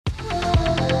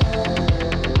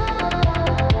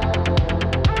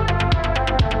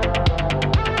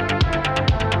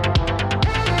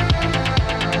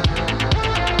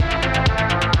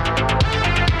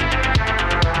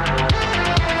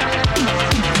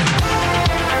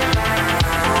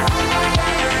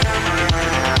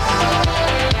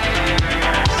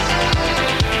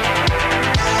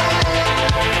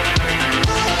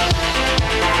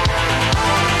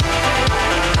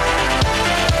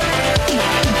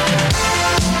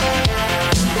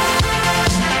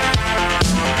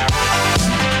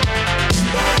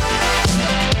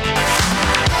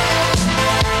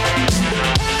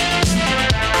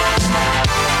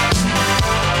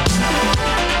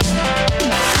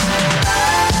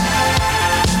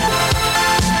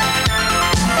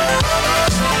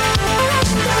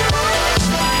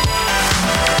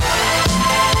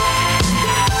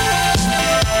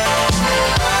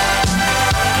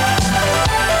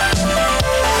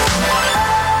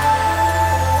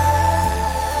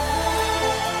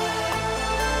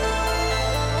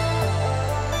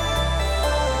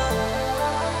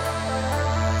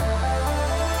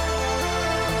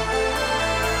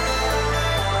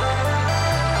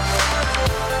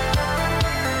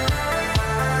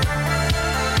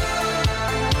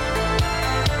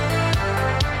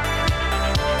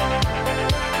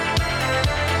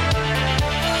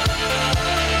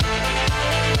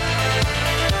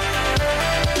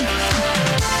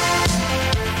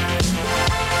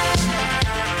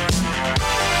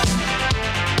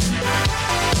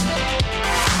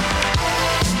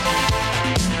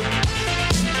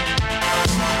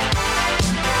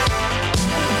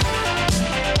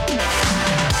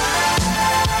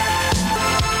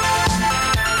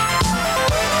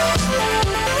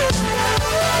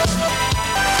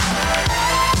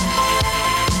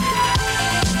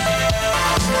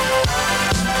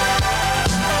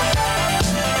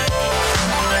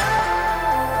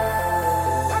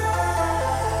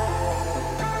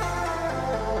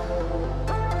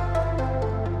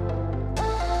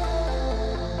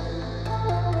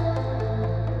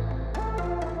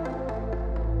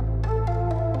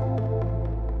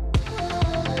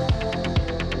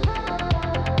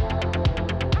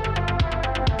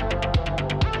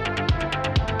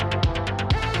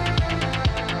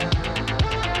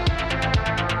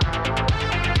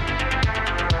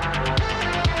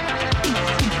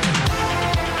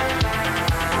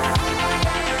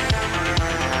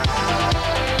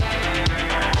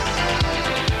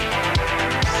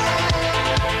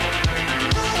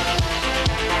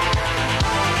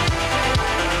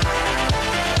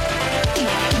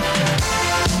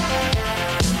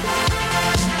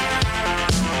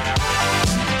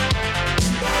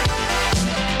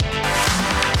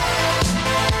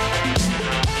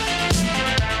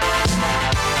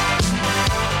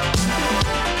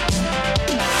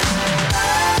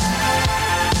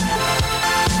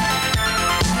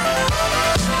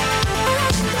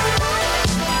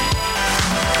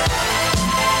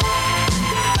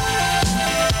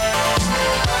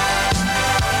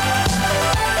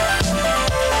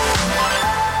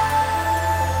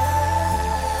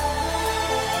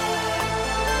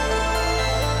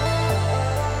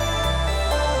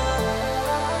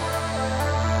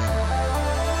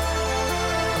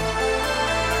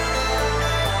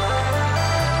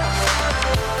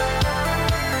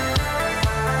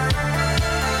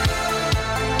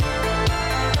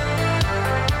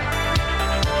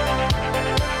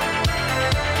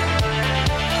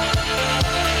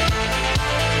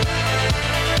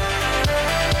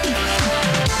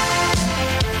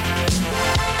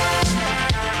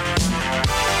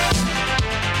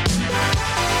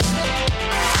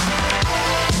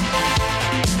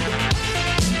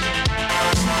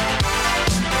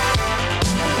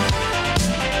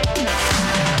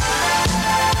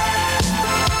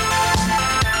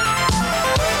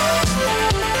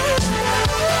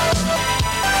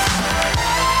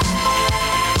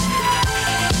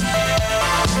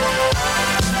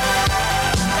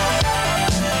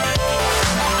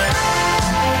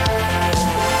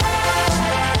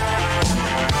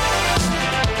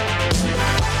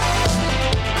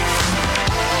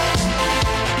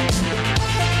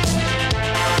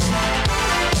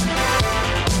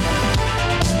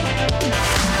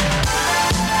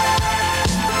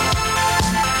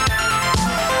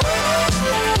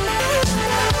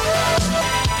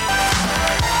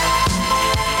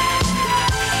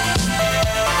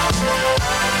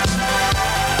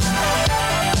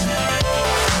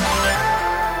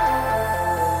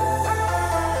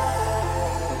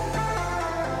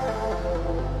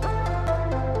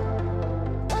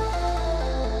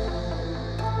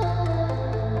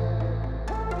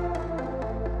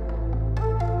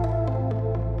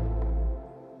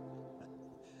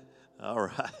All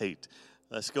right.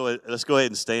 Let's go ahead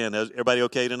and stand. Everybody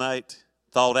okay tonight?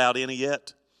 Thawed out any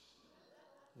yet?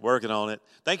 Working on it.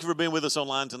 Thank you for being with us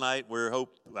online tonight. I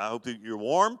hope that you're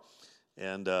warm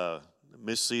and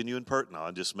miss seeing you in person. No,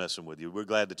 I'm just messing with you. We're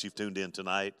glad that you've tuned in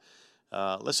tonight.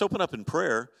 Let's open up in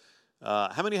prayer.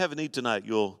 How many have a need tonight?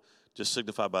 You'll just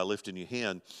signify by lifting your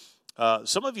hand.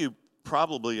 Some of you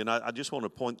probably, and I just want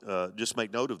to just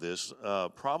make note of this,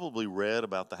 probably read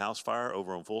about the house fire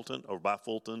over by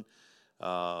Fulton.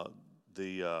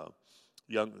 The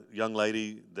young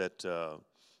lady that there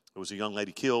was a young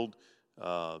lady killed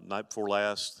night before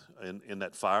last in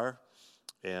that fire,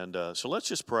 and so let's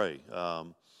just pray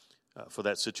for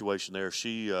that situation there.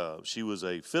 She was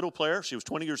a fiddle player. She was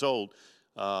 20 years old.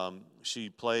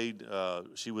 She played.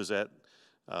 She was at.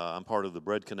 I'm part of the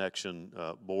Bread Connection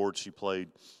board. She played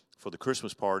for the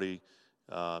Christmas party.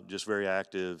 Just very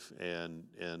active, and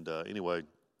anyway,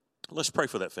 let's pray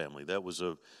for that family. That was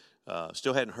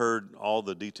still hadn't heard all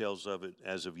the details of it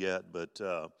as of yet, but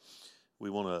we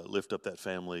want to lift up that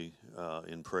family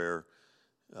in prayer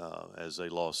as they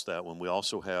lost that one. We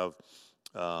also have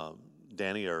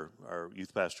Danny, our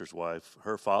youth pastor's wife.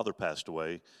 Her father passed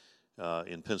away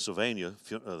in Pennsylvania.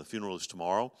 The funeral is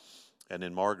tomorrow. And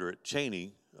then Margaret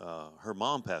Cheney, her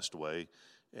mom passed away,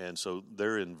 and so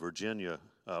they're in Virginia,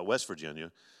 West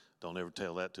Virginia. Don't ever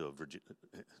tell that to a Virginia.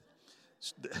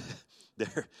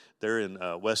 They're in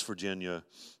West Virginia,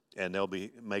 and they'll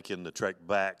be making the trek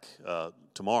back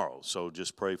tomorrow. So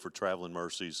just pray for traveling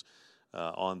mercies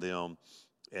on them,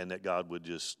 and that God would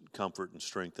just comfort and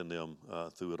strengthen them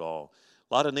through it all.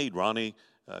 A lot of need. Ronnie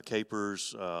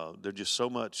Capers, they're just so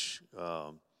much,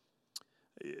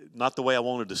 not the way I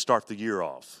wanted to start the year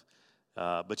off.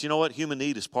 But you know what? Human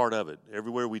need is part of it.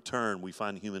 Everywhere we turn, we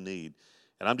find human need.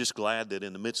 And I'm just glad that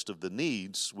in the midst of the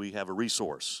needs, we have a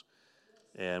resource.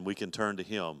 And we can turn to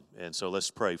Him. And so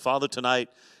let's pray. Father, tonight,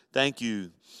 thank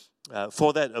you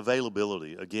for that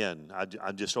availability. Again,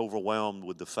 I'm just overwhelmed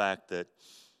with the fact that,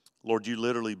 Lord, you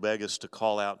literally beg us to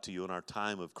call out to you in our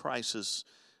time of crisis,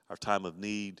 our time of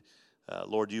need.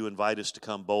 Lord, you invite us to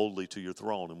come boldly to your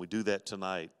throne, and we do that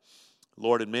tonight.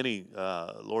 Lord,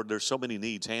 Lord, there's so many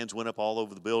needs. Hands went up all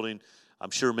over the building.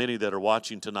 I'm sure many that are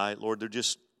watching tonight, Lord, they're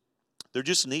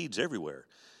just needs everywhere.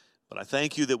 But I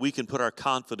thank you that we can put our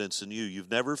confidence in you.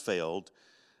 You've never failed.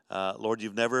 Lord,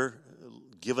 you've never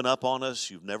given up on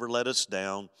us. You've never let us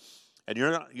down. And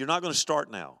you're not going to start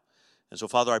now. And so,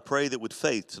 Father, I pray that with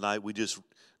faith tonight, we just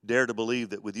dare to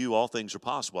believe that with you all things are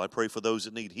possible. I pray for those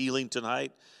that need healing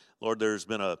tonight. Lord, there's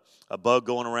been a bug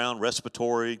going around,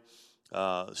 respiratory,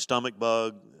 stomach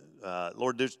bug.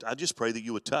 Lord, I just pray that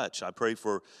you would touch. I pray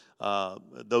for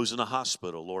those in the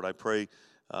hospital. Lord, I pray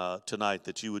tonight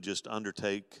that you would just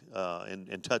undertake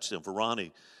and touch them. For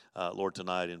Ronnie, Lord,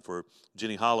 tonight, and for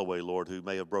Jenny Holloway, Lord, who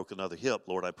may have broken another hip,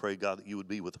 Lord, I pray, God, that you would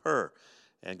be with her.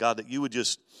 And, God, that you would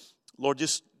just, Lord,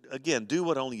 just, again, do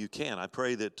what only you can. I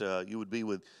pray that you would be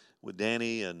with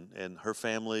Danny and her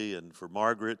family, and for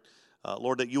Margaret,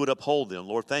 Lord, that you would uphold them.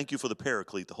 Lord, thank you for the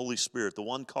Paraclete, the Holy Spirit, the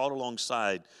one called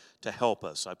alongside to help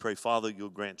us. I pray, Father, you'll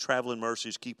grant traveling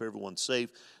mercies, keep everyone safe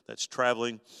that's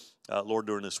traveling, Lord,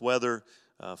 during this weather.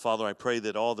 Father, I pray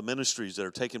that all the ministries that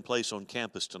are taking place on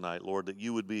campus tonight, Lord, that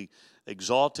you would be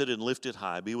exalted and lifted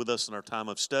high. Be with us in our time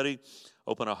of study.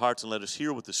 Open our hearts and let us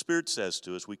hear what the Spirit says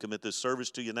to us. We commit this service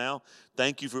to you now.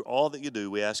 Thank you for all that you do.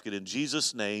 We ask it in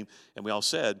Jesus' name. And we all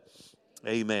said,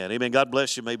 amen. Amen. God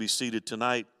bless you. You may be seated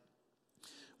tonight.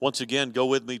 Once again, go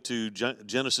with me to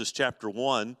Genesis chapter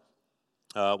 1.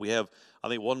 We have, I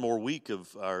think, one more week of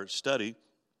our study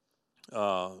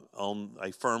on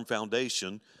a firm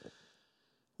foundation.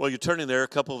 Well, you're turning there, a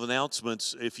couple of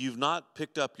announcements. If you've not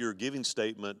picked up your giving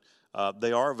statement,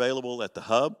 they are available at the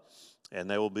hub, and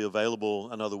they will be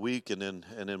available another week, and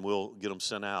then we'll get them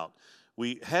sent out.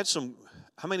 We had some.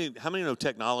 How many know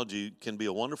technology can be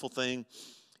a wonderful thing,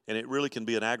 and it really can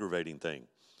be an aggravating thing?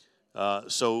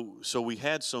 So we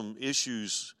had some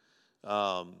issues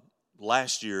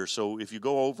last year. So if you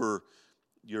go over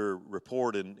your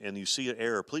report and you see an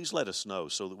error, please let us know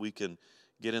so that we can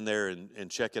get in there and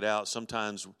check it out.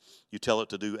 Sometimes you tell it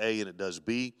to do A and it does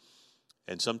B,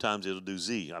 and sometimes it'll do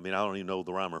Z. I mean, I don't even know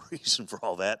the rhyme or reason for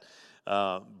all that.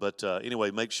 But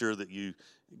anyway, make sure that you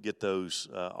get those.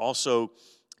 Also,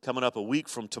 coming up a week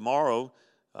from tomorrow,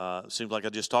 seems like I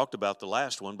just talked about the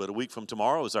last one, but a week from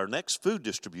tomorrow is our next food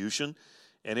distribution,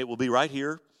 and it will be right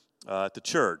here at the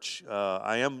church.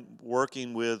 I am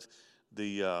working with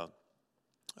the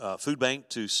food bank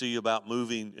to see about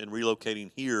moving and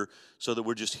relocating here so that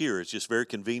we're just here. It's just very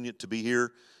convenient to be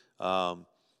here.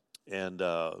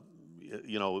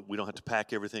 You know, we don't have to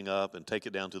pack everything up and take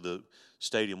it down to the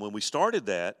stadium. When we started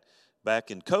that,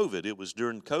 back in COVID. It was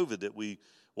during COVID that we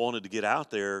wanted to get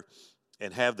out there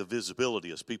and have the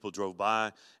visibility as people drove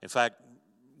by. In fact,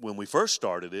 when we first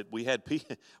started it, we had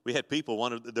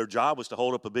people their job was to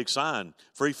hold up a big sign,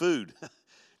 free food,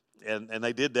 and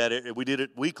they did that. We did it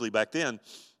weekly back then,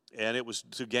 and it was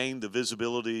to gain the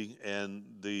visibility and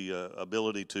the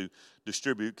ability to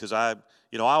distribute. Because I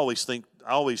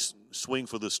always swing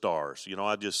for the stars.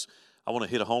 I want to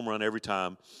hit a home run every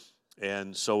time,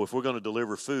 and so if we're going to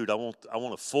deliver food, I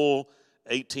want a full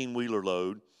 18-wheeler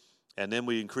load, and then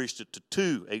we increased it to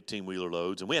 2 18-wheeler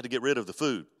loads, and we had to get rid of the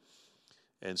food.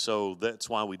 And so that's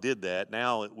why we did that.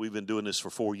 Now we've been doing this for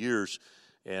 4 years,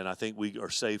 and I think we are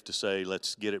safe to say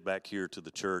let's get it back here to the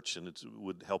church, and it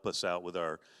would help us out with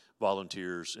our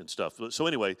volunteers and stuff. So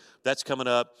anyway, that's coming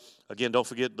up. Again, don't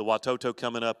forget the Watoto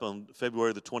coming up on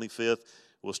February the 25th.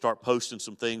 We'll start posting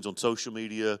some things on social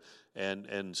media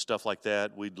and stuff like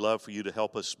that. We'd love for you to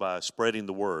help us by spreading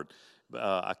the word.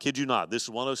 I kid you not, this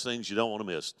is one of those things you don't want to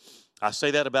miss. I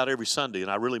say that about every Sunday, and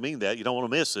I really mean that. You don't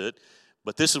want to miss it.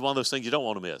 But this is one of those things you don't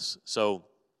want to miss. So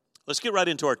let's get right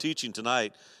into our teaching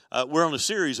tonight. We're on a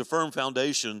series, A Firm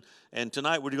Foundation, and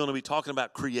tonight we're going to be talking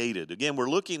about created. Again,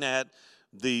 we're looking at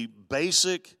the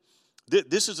basic.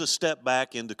 This is a step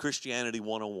back into Christianity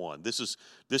 101. This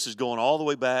is going all the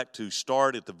way back to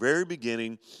start at the very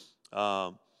beginning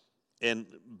and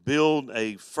build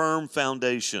a firm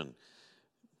foundation.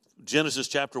 Genesis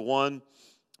chapter 1,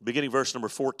 beginning verse number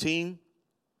 14.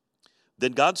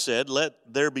 Then God said, "Let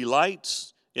there be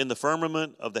lights in the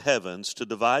firmament of the heavens to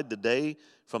divide the day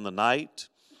from the night.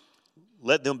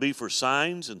 Let them be for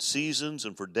signs and seasons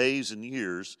and for days and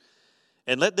years.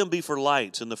 And let them be for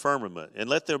lights in the firmament. And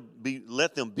let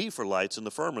them be for lights in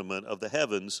the firmament of the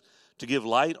heavens to give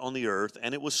light on the earth."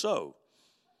 And it was so.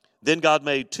 Then God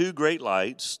made 2 great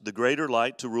lights, the greater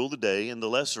light to rule the day and the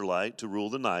lesser light to rule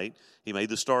the night. He made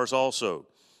the stars also.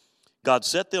 God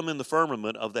set them in the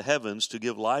firmament of the heavens to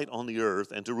give light on the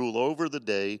earth and to rule over the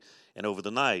day and over the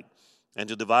night and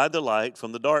to divide the light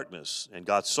from the darkness. And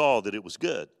God saw that it was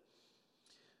good.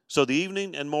 So the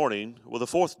evening and morning were the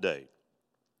 4th day.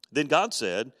 Then God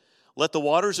said, "Let the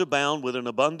waters abound with an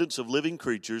abundance of living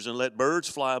creatures, and let birds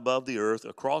fly above the earth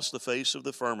across the face of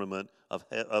the firmament of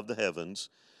the heavens."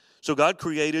 So God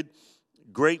created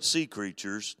great sea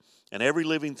creatures and every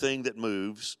living thing that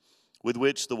moves, with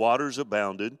which the waters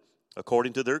abounded,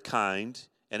 according to their kind,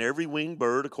 and every winged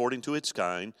bird according to its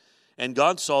kind. And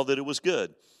God saw that it was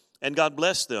good. And God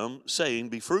blessed them, saying,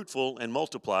 "Be fruitful and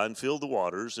multiply, and fill the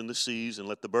waters and the seas, and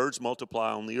let the birds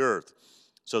multiply on the earth."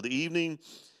 So the evening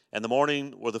and the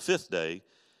morning were the 5th day.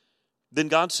 Then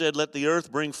God said, "Let the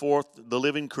earth bring forth the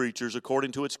living creatures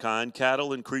according to its kind,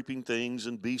 cattle and creeping things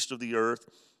and beasts of the earth,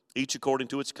 each according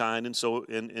to its kind."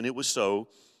 And it was so.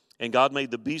 And God made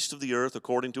the beasts of the earth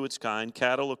according to its kind,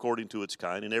 cattle according to its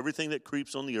kind, and everything that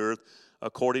creeps on the earth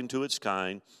according to its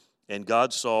kind. And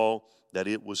God saw that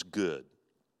it was good.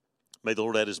 May the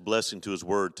Lord add his blessing to his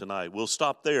word tonight. We'll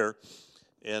stop there.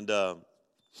 And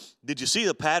did you see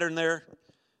the pattern there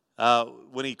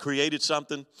when he created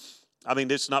something? I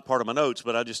mean, it's not part of my notes,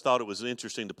 but I just thought it was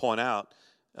interesting to point out.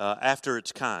 After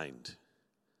its kind.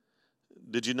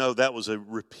 Did you know that was a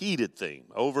repeated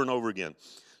theme over and over again?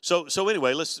 So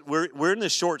anyway, we're in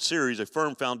this short series, A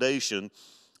Firm Foundation,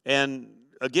 and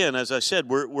again, as I said,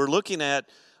 we're looking at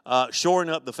shoring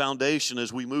up the foundation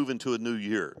as we move into a new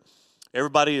year.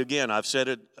 Everybody, again, I've said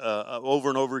it over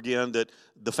and over again that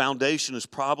the foundation is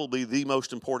probably the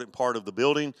most important part of the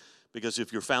building, because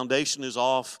if your foundation is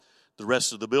off, the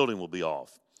rest of the building will be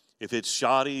off. If it's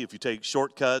shoddy, if you take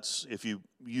shortcuts, if you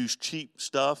use cheap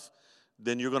stuff,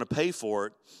 then you're going to pay for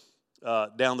it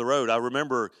down the road. I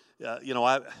remember.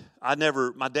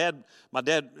 My dad,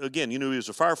 again, he was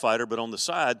a firefighter, but on the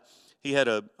side,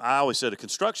 I always said a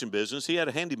construction business. He had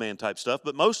a handyman type stuff,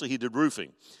 but mostly he did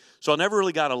roofing. So I never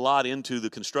really got a lot into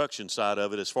the construction side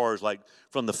of it as far as like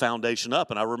from the foundation up.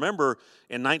 And I remember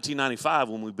in 1995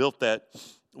 when we built the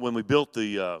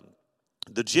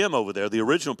gym over there, the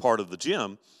original part of the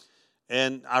gym.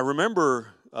 And I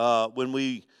remember when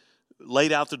we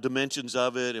laid out the dimensions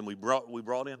of it and we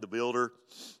brought in the builder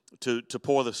to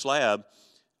pour the slab,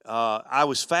 I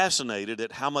was fascinated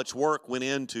at how much work went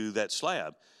into that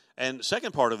slab. And the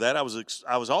second part of that, I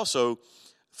was also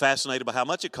fascinated by how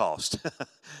much it cost.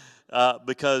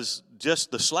 Because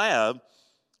just the slab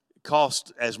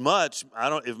cost as much,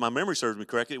 if my memory serves me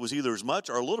correctly, it was either as much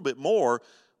or a little bit more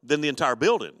than the entire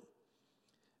building.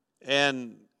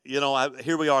 And,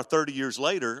 here we are 30 years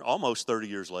later, almost 30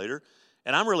 years later,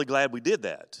 and I'm really glad we did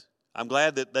that. I'm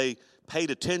glad that they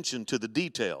paid attention to the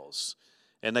details.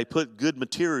 and they put good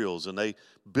materials, and they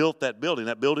built that building.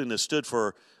 That building has stood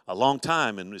for a long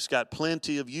time, and it's got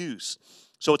plenty of use.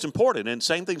 So it's important, and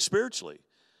same thing spiritually.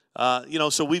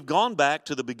 So we've gone back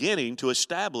to the beginning to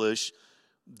establish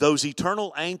those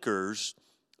eternal anchors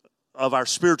of our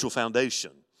spiritual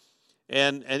foundation.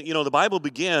 And the Bible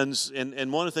begins,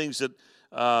 and one of the things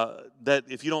that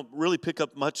if you don't really pick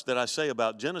up much that I say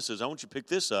about Genesis, I want you to pick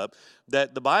this up,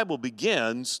 that the Bible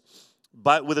begins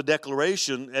with a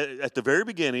declaration at the very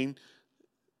beginning.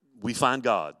 We find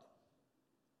God.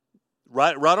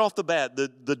 Right off the bat,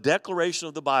 the declaration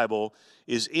of the Bible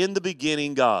is in the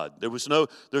beginning God. There's no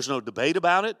debate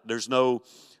about it. There's no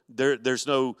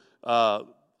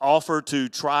offer to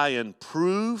try and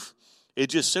prove. It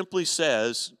just simply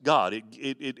says God.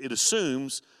 It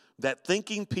assumes that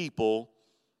thinking people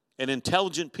and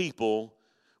intelligent people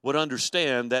would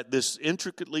understand that this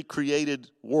intricately created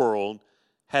world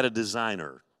had a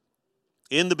designer.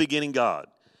 In the beginning, God.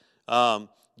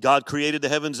 God created the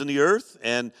heavens and the earth,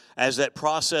 and as that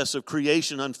process of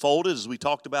creation unfolded, as we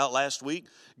talked about last week,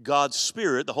 God's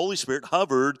Spirit, the Holy Spirit,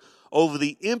 hovered over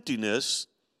the emptiness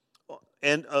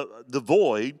and the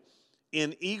void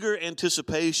in eager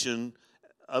anticipation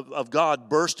of God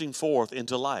bursting forth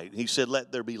into light. He said,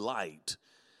 "Let there be light."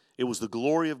 It was the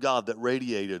glory of God that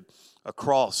radiated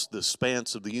across the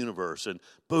expanse of the universe, and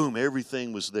boom,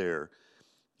 everything was there.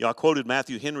 I quoted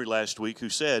Matthew Henry last week, who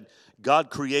said,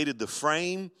 God created the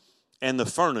frame and the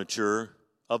furniture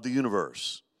of the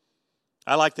universe.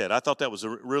 I like that. I thought that was a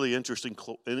really interesting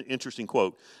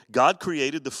quote. God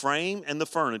created the frame and the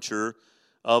furniture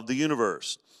of the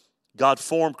universe. God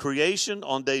formed creation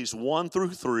on days 1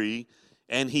 through 3,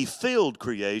 and he filled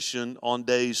creation on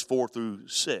days 4 through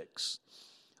 6.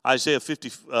 Isaiah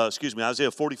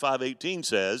 45:18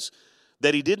 says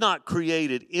that he did not create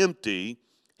it empty.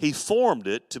 He formed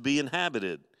it to be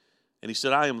inhabited. And he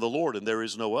said, I am the Lord and there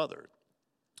is no other.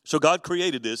 So God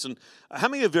created this. And how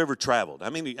many of you have ever traveled? How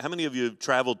many of you have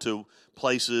traveled to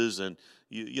places and,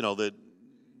 that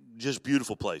just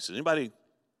beautiful places? Anybody?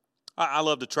 I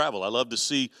love to travel. I love to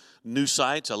see new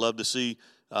sights. I love to see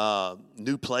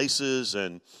new places.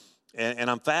 And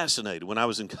I'm fascinated. When I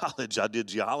was in college, I did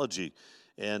geology.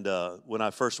 And when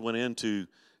I first went into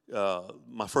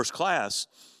my first class,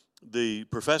 the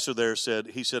professor there said,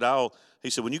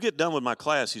 when you get done with my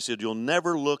class, he said, you'll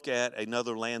never look at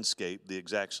another landscape the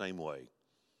exact same way.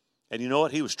 And you know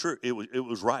what? He was true. It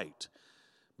was right.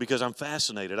 Because I'm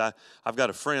fascinated. I've got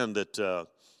a friend that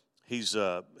he's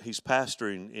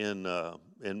pastoring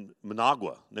in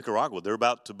Managua, Nicaragua. They're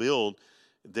about to build,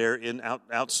 they're in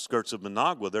outskirts of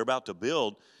Managua, they're about to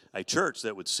build a church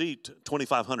that would seat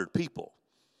 2,500 people.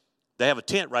 They have a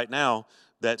tent right now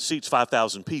that seats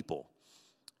 5,000 people.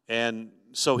 And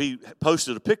so he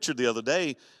posted a picture the other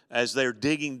day as they're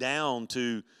digging down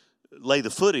to lay the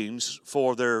footings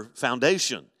for their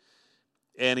foundation.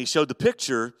 And he showed the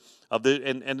picture of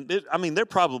they're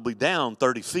probably down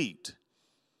 30 feet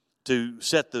to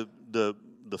set the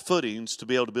footings to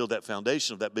be able to build that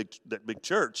foundation of that big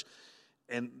church.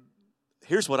 And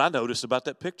here's what I noticed about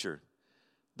that picture.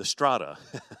 The strata,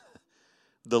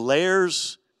 the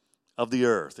layers of the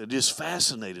earth. It just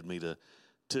fascinated me to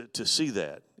see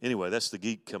that. Anyway, that's the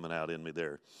geek coming out in me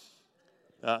there.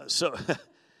 So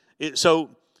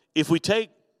if we take,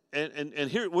 and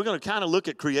here we're going to kind of look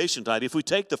at creation tonight. If we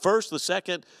take the first, the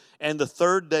second, and the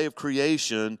third day of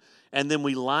creation, and then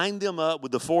we line them up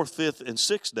with the fourth, fifth, and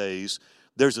sixth days,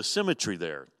 there's a symmetry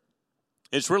there.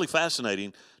 It's really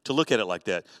fascinating to look at it like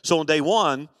that. So on day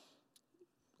 1,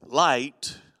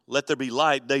 light, let there be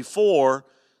light. Day 4,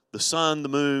 the sun, the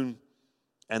moon,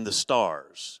 and the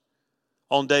stars.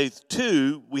 On day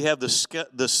 2, we have the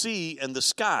sea and the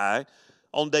sky.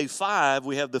 On day 5,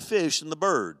 we have the fish and the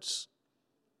birds.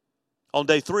 On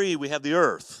day 3, we have the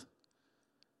earth.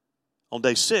 On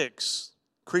day 6,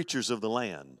 creatures of the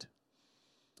land.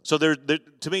 So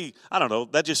to me, I don't know,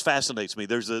 that just fascinates me.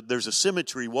 There's a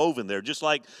symmetry woven there. Just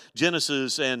like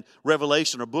Genesis and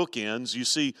Revelation are bookends, you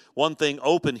see one thing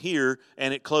open here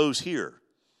and it closed here.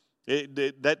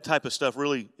 That type of stuff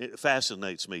really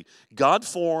fascinates me. God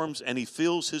forms and he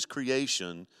fills his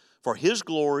creation for his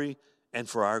glory and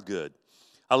for our good.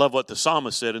 I love what the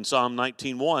psalmist said in Psalm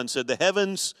 19:1, said the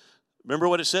heavens, remember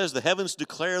what it says? The heavens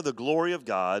declare the glory of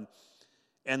God,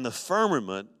 and the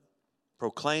firmament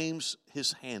proclaims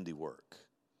his handiwork.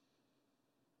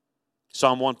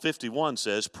 Psalm 151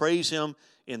 says, praise him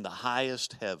in the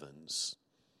highest heavens.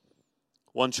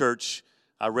 One church,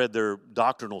 I read their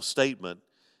doctrinal statement,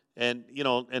 and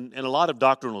a lot of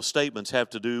doctrinal statements have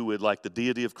to do with like the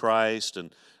deity of Christ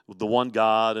and the one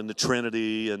God and the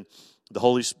Trinity and the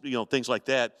Holy, things like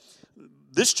that.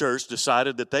 this church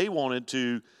decided that they wanted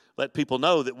to let people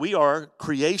know that we are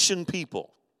creation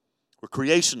people. We're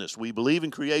creationists. We believe in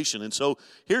creation. And so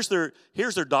here's their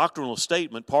doctrinal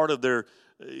statement, part of their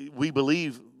we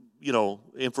believe,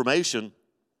 information.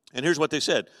 And here's what they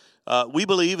said. We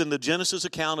believe in the Genesis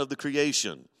account of the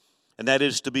creation, and that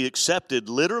is to be accepted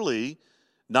literally,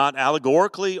 not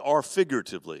allegorically or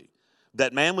figuratively.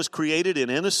 That man was created in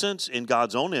innocence in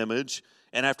God's own image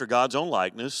and after God's own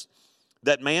likeness.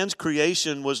 That man's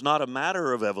creation was not a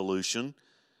matter of evolution.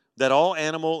 That all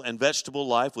animal and vegetable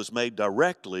life was made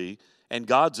directly, and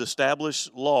God's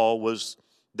established law was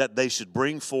that they should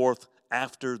bring forth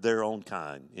after their own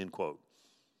kind, end quote.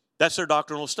 That's their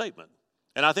doctrinal statement.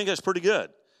 And I think that's pretty good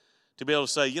to be able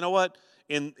to say, you know what,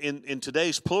 in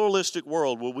today's pluralistic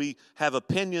world where we have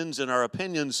opinions and our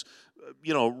opinions,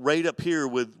 right up here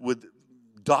with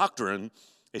doctrine,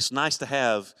 it's nice to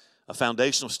have a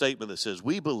foundational statement that says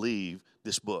we believe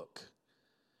this book.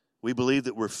 We believe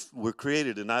that we're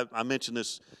created, and I mentioned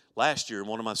this last year in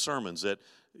one of my sermons, that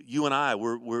you and I,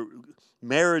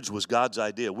 marriage was God's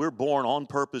idea. We're born on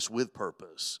purpose with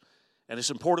purpose. And it's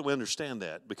important we understand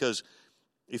that, because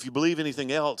if you believe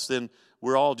anything else, then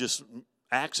we're all just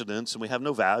accidents and we have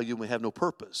no value and we have no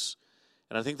purpose.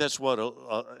 And I think that's what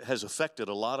has affected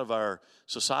a lot of our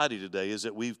society today, is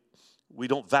that we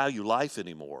don't value life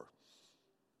anymore.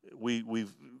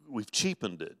 We've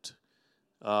cheapened it.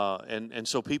 And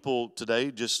so people today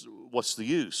just, what's the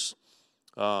use?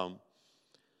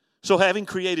 So having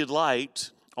created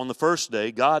light on the first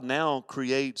day, God now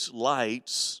creates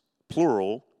lights,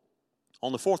 plural,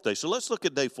 on the fourth day. So let's look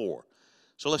at day 4.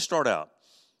 So let's start out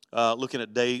looking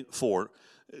at day 4.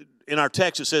 In our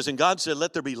text it says, and God said,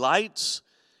 let there be lights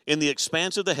in the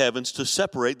expanse of the heavens to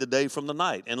separate the day from the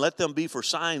night, and let them be for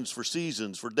signs, for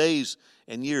seasons, for days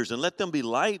and years, and let them be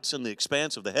lights in the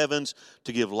expanse of the heavens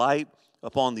to give light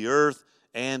upon the earth,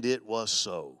 and it was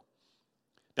so.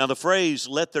 Now the phrase,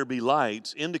 let there be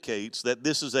lights, indicates that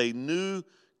this is a new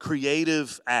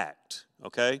creative act,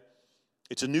 okay?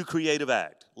 It's a new creative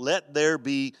act. Let there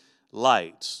be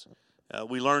lights.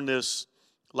 We learned this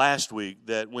last week,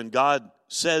 that when God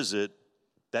says it,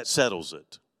 that settles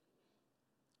it.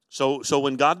 So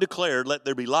when God declared, let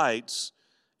there be lights,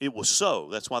 it was so.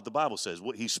 That's what the Bible says.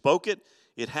 He spoke it,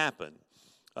 it happened.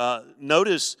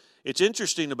 Notice, it's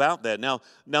interesting about that. Now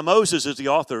Moses is the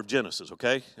author of Genesis,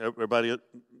 okay? Everybody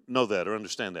know that or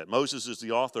understand that. Moses is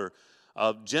the author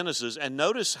of Genesis. And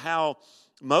notice how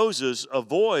Moses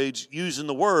avoids using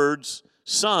the words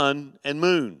sun and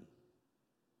moon.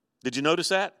 Did you notice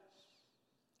that?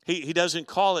 He doesn't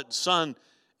call it sun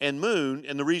and moon,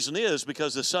 and the reason is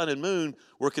because the sun and moon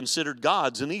were considered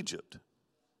gods in Egypt.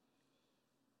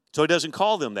 So he doesn't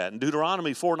call them that. In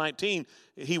Deuteronomy 4:19,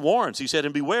 he warns. He said,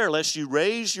 and beware lest you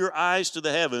raise your eyes to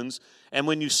the heavens, and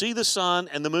when you see the sun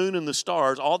and the moon and the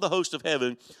stars, all the host of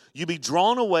heaven, you be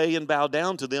drawn away and bow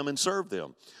down to them and serve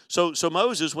them. So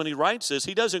Moses, when he writes this,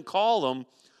 he doesn't call them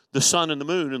the sun and the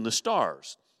moon and the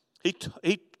stars.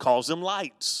 He calls them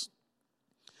lights.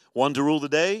 One to rule the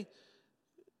day.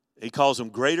 He calls them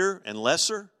greater and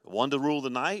lesser. One to rule the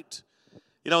night.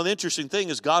 The interesting thing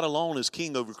is God alone is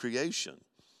king over creation.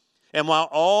 And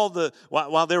while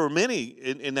there were many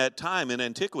in that time, in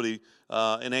antiquity,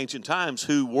 in ancient times,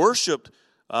 who worshiped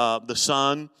the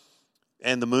sun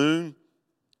and the moon,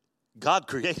 God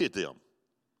created them.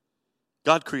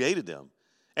 God created them.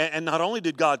 And not only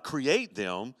did God create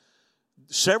them,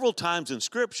 several times in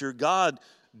Scripture, God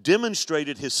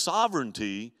demonstrated his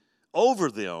sovereignty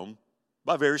over them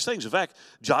by various things. In fact,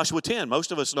 Joshua 10,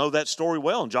 most of us know that story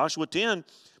well. In Joshua 10,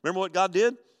 remember what God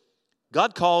did?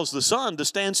 God calls the sun to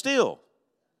stand still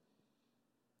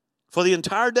for the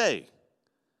entire day.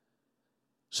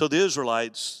 So the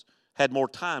Israelites had more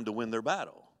time to win their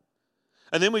battle.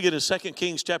 And then we get in 2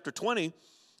 Kings chapter 20,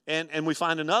 and we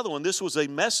find another one. This was a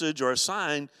message or a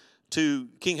sign to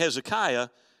King Hezekiah,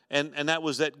 and that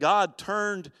was that God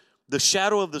turned the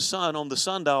shadow of the sun on the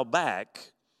sundial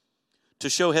back to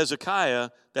show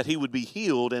Hezekiah that he would be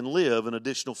healed and live an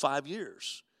additional 5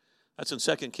 years. That's in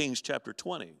 2 Kings chapter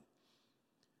 20.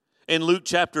 In Luke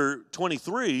chapter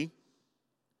 23,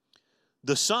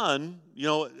 the sun,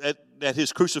 at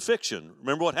his crucifixion,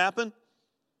 remember what happened?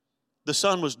 The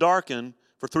sun was darkened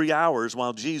for 3 hours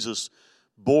while Jesus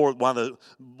bore,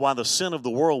 while the sin of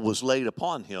the world was laid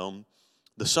upon him,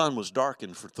 the sun was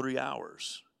darkened for 3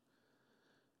 hours.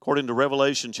 According to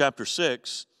Revelation chapter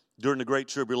 6, during the Great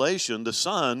Tribulation, the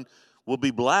sun will be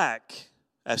black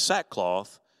as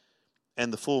sackcloth,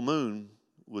 and the full moon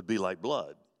would be like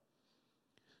blood.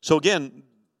 So again,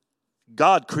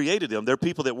 God created them. They're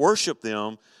people that worship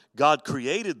them. God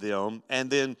created them, and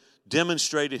then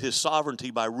demonstrated his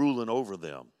sovereignty by ruling over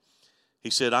them. He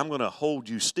said, I'm going to hold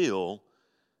you still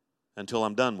until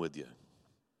I'm done with you.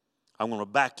 I'm going to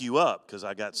back you up because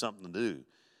I got something to do.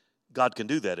 God can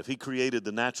do that. If he created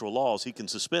the natural laws, he can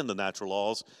suspend the natural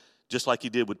laws, just like he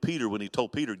did with Peter when he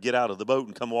told Peter, get out of the boat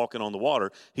and come walking on the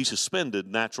water. He suspended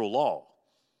natural law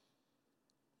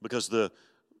because the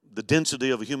density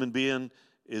of a human being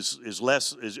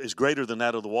is greater than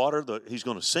that of the water. He's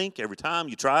going to sink every time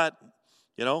you try it.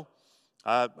 You know,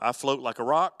 I float like a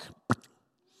rock,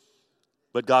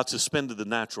 but God suspended the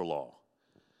natural law.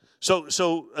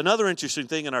 So another interesting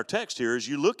thing in our text here is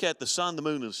you look at the sun, the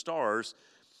moon, and the stars,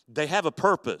 they have a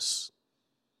purpose.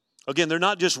 Again, they're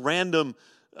not just random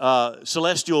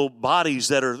celestial bodies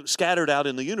that are scattered out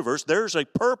in the universe. There's a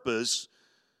purpose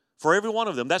for every one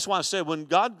of them. That's why I said when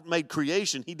God made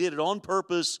creation, he did it on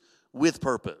purpose with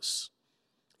purpose.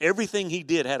 Everything he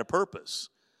did had a purpose.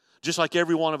 Just like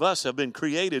every one of us have been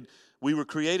created, we were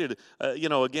created.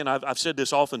 Again, I've said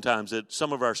this oftentimes that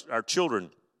some of our children,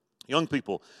 young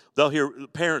people, they'll hear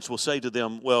parents will say to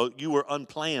them, well, you were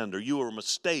unplanned, or you were a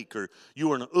mistake, or you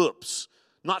were an oops.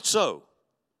 Not so.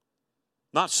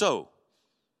 Not so.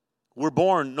 We're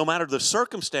born, no matter the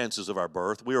circumstances of our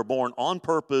birth, we are born on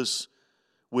purpose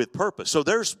with purpose. So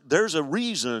there's a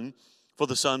reason for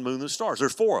the sun, moon, and the stars.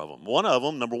 There's 4 of them. One of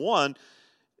them, number 1,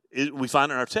 we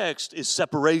find in our text, is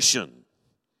separation.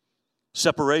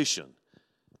 Separation.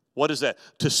 What is that?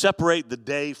 To separate the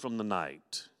day from the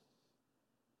night.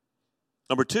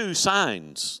 Number 2,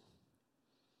 signs.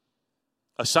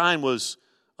 A sign was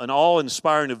an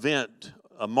awe-inspiring event,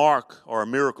 a mark or a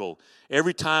miracle.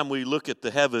 Every time we look at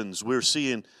the heavens, we're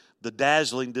seeing the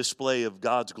dazzling display of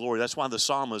God's glory. That's why the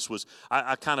psalmist was,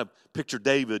 I kind of picture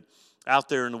David out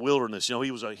there in the wilderness. You know,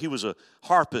 he was a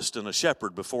harpist and a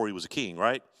shepherd before he was a king,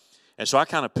 right? And so I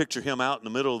kind of picture him out in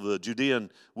the middle of the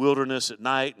Judean wilderness at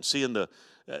night and seeing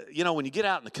when you get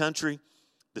out in the country,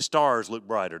 the stars look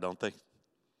brighter, don't they?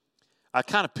 I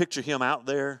kind of picture him out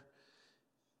there,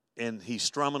 and he's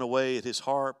strumming away at his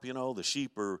harp. You know, the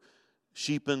sheep are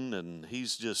sheeping, and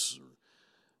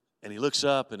and he looks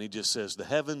up and he just says, the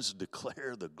heavens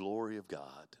declare the glory of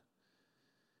God,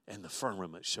 and the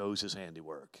firmament shows his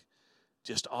handiwork.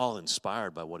 Just all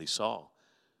inspired by what he saw.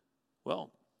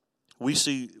 Well, we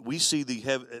see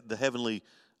the heavenly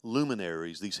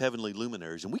luminaries, these heavenly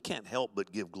luminaries, and we can't help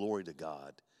but give glory to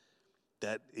God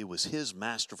that it was his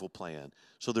masterful plan.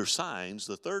 So there's signs.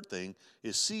 The third thing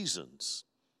is seasons.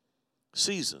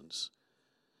 Seasons.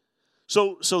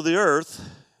 So the earth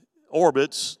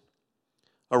orbits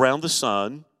around the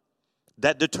sun.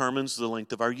 That determines the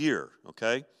length of our year,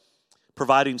 okay?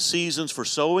 Providing seasons for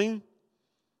sowing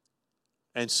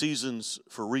and seasons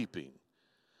for reaping.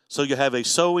 So you have a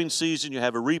sowing season, you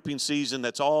have a reaping season.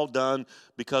 That's all done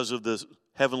because of the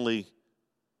heavenly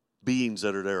beings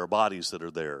that are there, or bodies that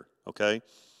are there, okay?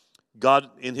 God,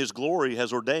 in his glory,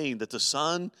 has ordained that the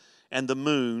sun and the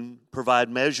moon provide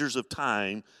measures of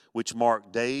time which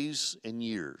mark days and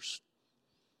years.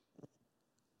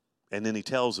 And then he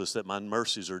tells us that my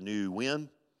mercies are new when?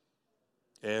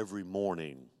 Every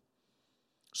morning.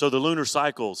 So the lunar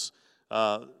cycles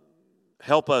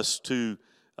help us to,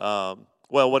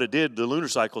 what it did, the lunar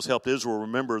cycles helped Israel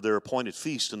remember their appointed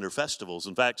feasts and their festivals.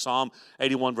 In fact, Psalm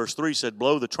 81 verse 3 said,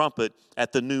 blow the trumpet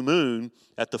at the new moon,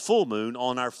 at the full moon,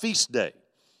 on our feast day.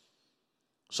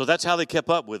 So that's how they kept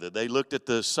up with it. They looked at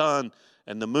the sun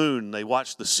and the moon, and they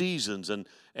watched the seasons,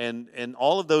 and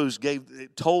all of those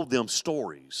told them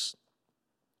stories.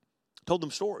 Told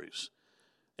them stories.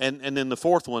 And then the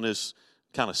fourth one is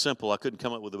kind of simple. I couldn't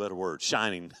come up with a better word.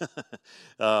 Shining.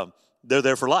 They're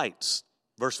there for lights.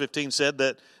 Verse 15 said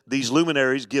that these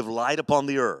luminaries give light upon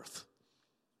the earth.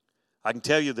 I can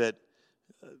tell you that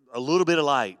a little bit of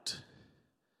light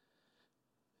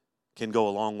can go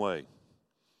a long way.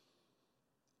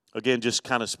 Again, just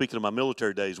kind of speaking of my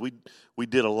military days, we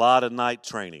did a lot of night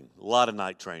training,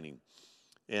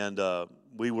 and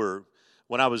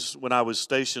when I was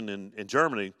stationed in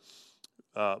Germany,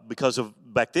 because of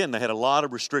back then they had a lot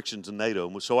of restrictions in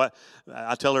NATO. So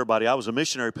I tell everybody I was a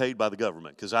missionary paid by the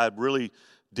government because I really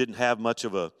didn't have much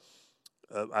of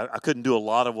I couldn't do a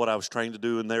lot of what I was trained to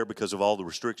do in there because of all the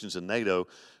restrictions in NATO.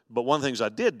 But one of the things I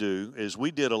did do is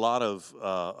we did a lot of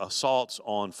assaults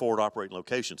on forward operating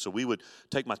locations. So we would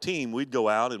take my team, we'd go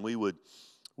out and we would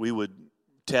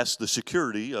test the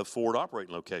security of forward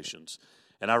operating locations.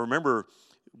 And I remember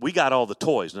we got all the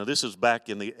toys. Now, this is back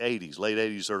in the 80s, late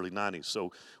 80s, early 90s.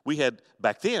 So we had,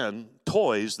 back then,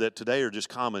 toys that today are just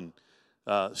common.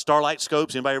 Starlight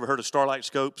scopes. Anybody ever heard of starlight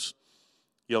scopes?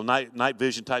 You know, night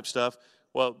vision type stuff.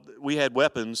 Well, we had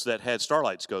weapons that had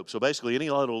starlight scopes. So basically, any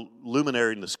little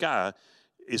luminary in the sky,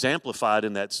 is amplified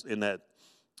in that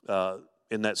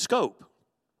scope.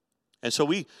 And so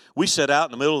we set out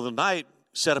in the middle of the night,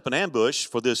 set up an ambush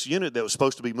for this unit that was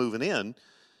supposed to be moving in,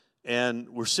 and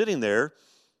we're sitting there,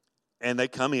 and they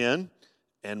come in,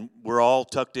 and we're all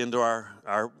tucked into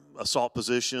our assault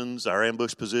positions, our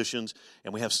ambush positions,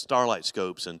 and we have starlight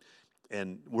scopes,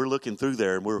 and we're looking through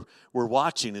there, and we're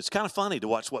watching. It's kind of funny to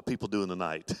watch what people do in the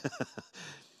night,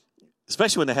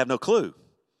 especially when they have no clue.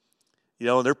 You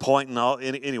know, and they're pointing all.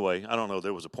 Anyway, I don't know.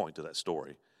 There was a point to that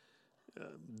story.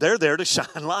 They're there to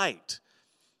shine light.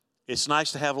 It's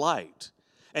nice to have light.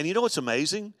 And you know what's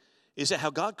amazing is that how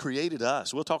God created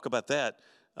us. We'll talk about that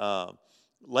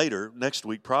later, next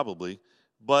week probably.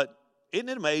 But isn't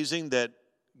it amazing that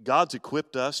God's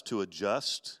equipped us to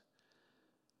adjust?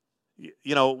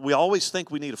 You know, we always think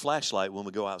we need a flashlight when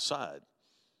we go outside.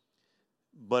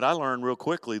 But I learned real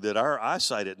quickly that our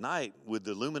eyesight at night with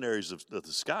the luminaries of the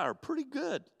sky are pretty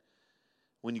good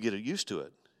when you get used to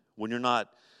it. When you're not,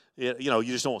 you know,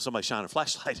 you just don't want somebody shining a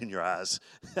flashlight in your eyes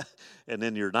and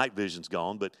then your night vision's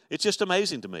gone. But it's just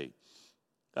amazing to me.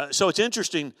 So it's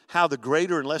interesting how the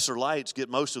greater and lesser lights get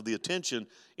most of the attention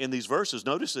in these verses.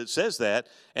 Notice it says that,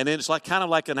 and then it's like kind of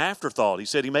like an afterthought. He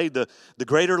said he made the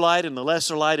greater light and the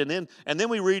lesser light, and then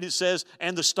we read it says,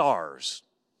 and the stars.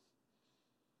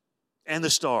 And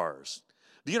the stars.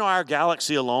 Do you know our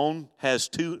galaxy alone has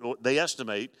they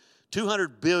estimate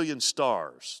 200 billion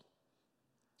stars.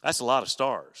 That's a lot of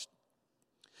stars.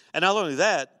 And not only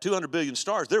that, 200 billion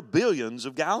stars, there are billions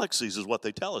of galaxies is what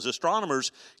they tell us.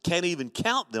 Astronomers can't even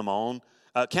count them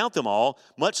all,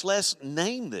 much less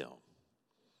name them.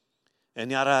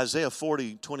 And yet Isaiah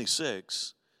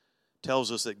 40:26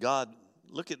 tells us that God,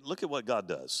 look at what God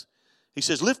does. He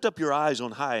says, lift up your eyes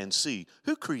on high and see.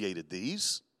 Who created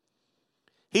these?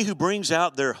 He who brings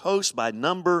out their host by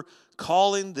number,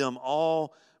 calling them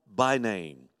all by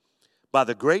name. By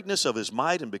the greatness of his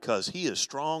might and because he is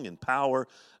strong in power,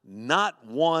 not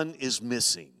one is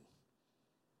missing.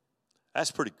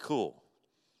 That's pretty cool.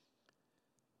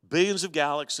 Billions of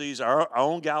galaxies, our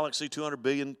own galaxy, 200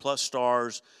 billion plus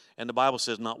stars, and the Bible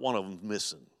says not one of them is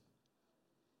missing.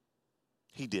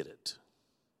 He did it.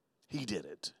 He did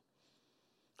it.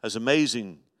 It's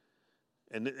amazing,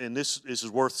 and this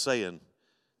is worth saying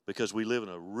because we live in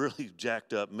a really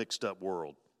jacked up, mixed up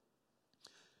world.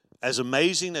 As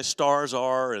amazing as stars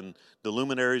are and the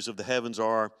luminaries of the heavens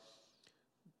are,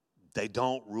 they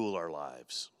don't rule our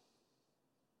lives.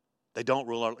 They don't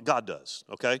rule God does,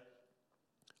 okay?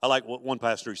 I like what one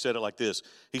pastor, he said it like this.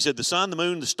 He said, the sun, the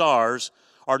moon, the stars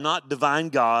are not divine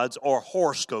gods or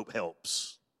horoscope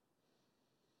helps.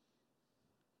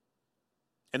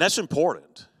 And that's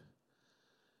important.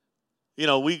 You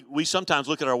know, we sometimes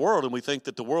look at our world and we think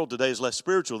that the world today is less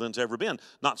spiritual than it's ever been.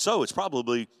 Not so. It's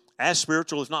probably as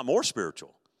spiritual, if not more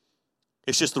spiritual.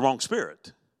 It's just the wrong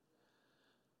spirit.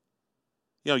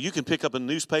 You know, you can pick up a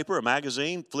newspaper, a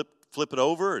magazine, flip it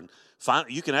over, and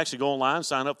you can actually go online,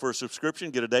 sign up for a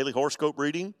subscription, get a daily horoscope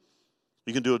reading.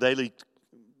 You can do a daily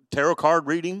tarot card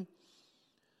reading.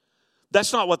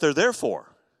 That's not what they're there for.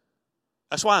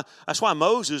 That's why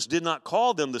Moses did not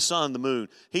call them the sun, the moon.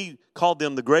 He called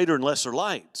them the greater and lesser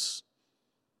lights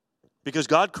because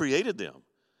God created them.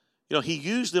 You know, he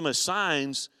used them as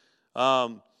signs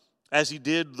as he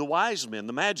did the wise men,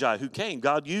 the magi who came.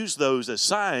 God used those as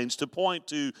signs to point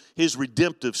to his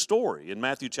redemptive story in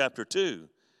Matthew chapter 2.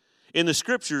 In the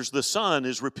scriptures, the sun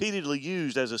is repeatedly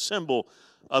used as a symbol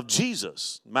of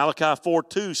Jesus. Malachi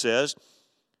 4:2 says,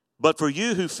 but for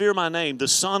you who fear my name, the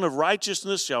Son of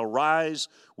Righteousness shall rise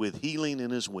with healing in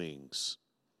his wings.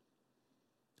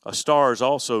 A star is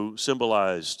also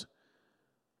symbolized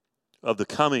of the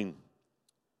coming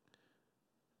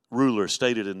ruler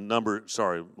stated in Numbers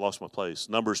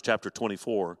chapter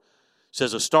 24.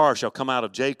 Says, a star shall come out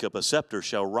of Jacob, a scepter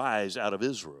shall rise out of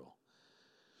Israel.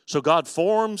 So God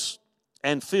forms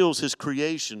and fills his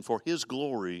creation for his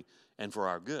glory and for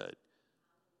our good.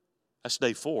 That's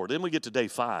day 4. Then we get to day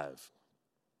 5.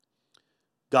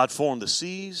 God formed the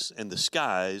seas and the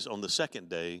skies on the second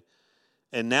day,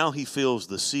 and now he fills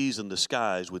the seas and the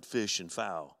skies with fish and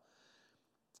fowl.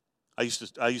 I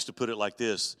used to put it like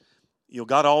this. You know,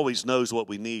 God always knows what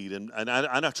we need, and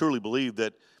I truly believe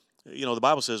that, you know, the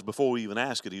Bible says before we even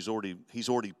ask it, he's already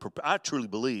prepared. I truly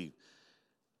believe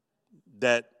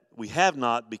that we have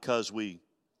not because we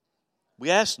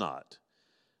ask not.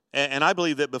 And I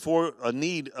believe that before a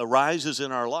need arises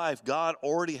in our life, God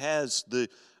already has the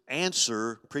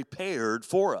answer prepared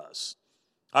for us.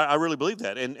 I really believe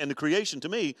that. And the creation to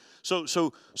me, so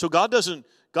God doesn't,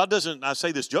 I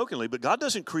say this jokingly, but God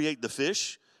doesn't create the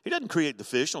fish. He doesn't create the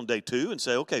fish on day 2 and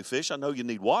say, okay, fish, I know you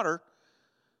need water.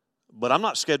 But I'm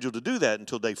not scheduled to do that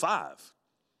until day 5.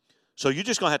 So you're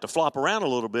just going to have to flop around a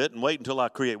little bit and wait until I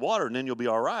create water, and then you'll be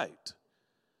all right.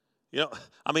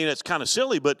 I mean, it's kind of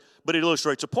silly, but it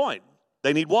illustrates a point.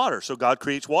 They need water, so God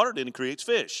creates water, then he creates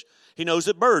fish. He knows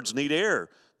that birds need air,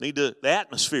 need the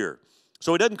atmosphere.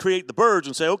 So he doesn't create the birds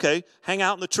and say, okay, hang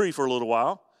out in the tree for a little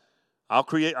while. I'll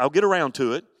get around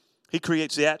to it. He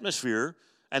creates the atmosphere,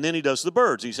 and then he does the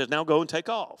birds. He says, now go and take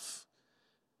off.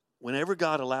 Whenever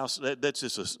God allows, that's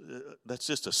just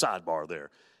a sidebar there.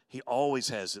 He always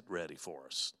has it ready for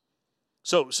us.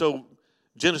 So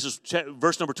Genesis,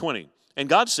 verse number 20. And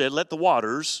God said, let the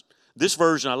waters, this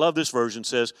version, I love this version,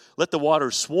 says, let the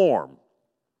waters swarm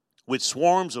with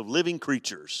swarms of living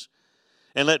creatures,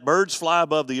 and let birds fly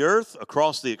above the earth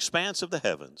across the expanse of the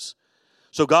heavens.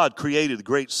 So God created the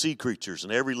great sea creatures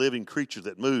and every living creature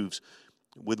that moves,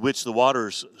 with which the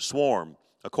waters swarm,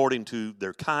 according to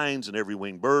their kinds, and every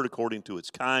winged bird according to its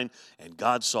kind. And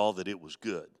God saw that it was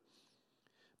good.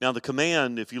 Now the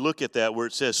command, if you look at that where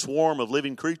it says swarm of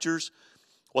living creatures,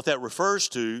 what that refers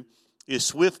to is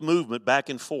swift movement back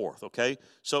and forth, okay?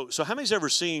 So how many's ever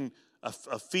seen a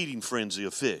feeding frenzy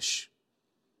of fish?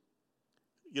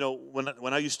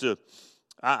 When I used to,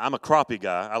 I'm a crappie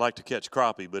guy. I like to catch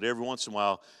crappie, but every once in a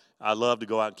while I love to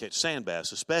go out and catch sand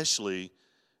bass, especially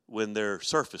when they're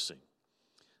surfacing.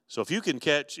 So if you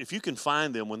can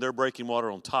find them when they're breaking water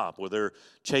on top, where they're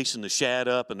chasing the shad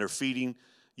up and they're feeding,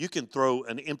 you can throw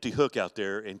an empty hook out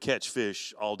there and catch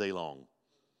fish all day long.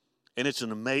 And it's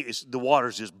the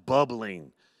water's just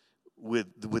bubbling with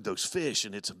those fish,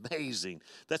 and it's amazing.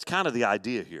 That's kind of the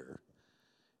idea here.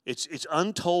 It's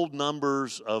untold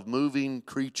numbers of moving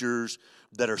creatures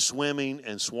that are swimming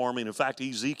and swarming. In fact,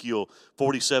 Ezekiel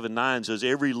 47:9 says,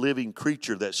 every living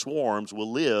creature that swarms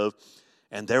will live,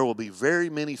 and there will be very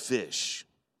many fish.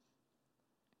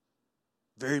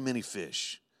 Very many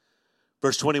fish.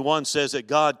 Verse 21 says that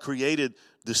God created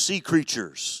the sea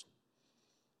creatures.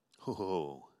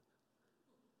 Oh,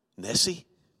 Nessie?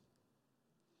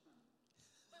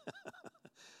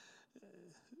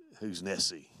 Who's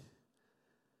Nessie?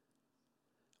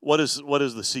 What is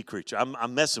the sea creature?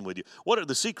 I'm messing with you. What are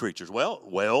the sea creatures? Well,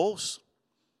 whales,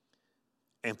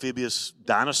 amphibious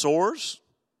dinosaurs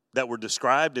that were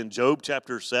described in Job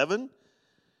chapter 7.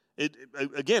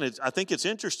 I think it's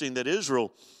interesting that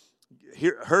Israel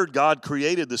heard God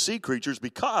created the sea creatures,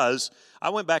 because I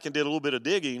went back and did a little bit of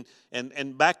digging,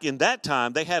 and back in that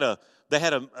time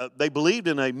they believed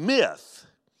in a myth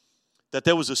that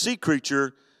there was a sea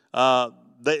creature.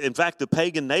 In fact, the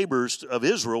pagan neighbors of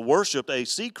Israel worshipped a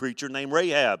sea creature named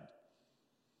Rahab.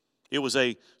 It was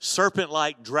a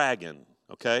serpent-like dragon,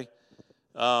 okay?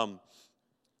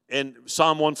 And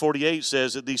Psalm 148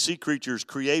 says that these sea creatures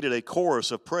created a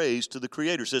chorus of praise to the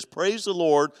Creator. It says, praise the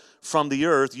Lord from the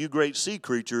earth, you great sea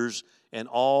creatures, and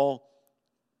all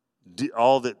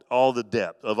the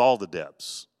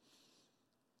depths.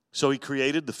 So he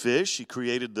created the fish, he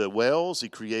created the whales, he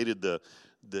created the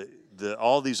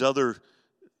all these other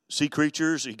sea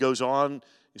creatures. He goes on,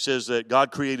 he says that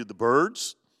God created the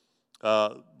birds.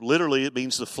 Literally, it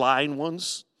means the flying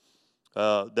ones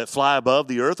that fly above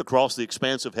the earth across the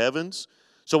expanse of heavens.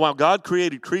 So while God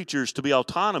created creatures to be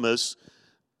autonomous,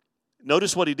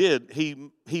 notice what he did.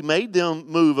 He made them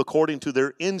move according to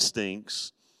their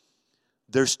instincts.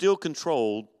 They're still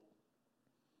controlled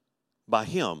by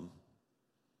him,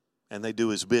 and they do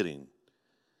his bidding.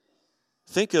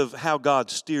 Think of how God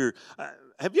steered.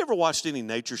 Have you ever watched any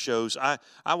nature shows? I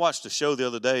watched a show the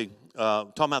other day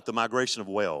talking about the migration of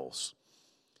whales.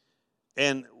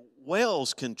 And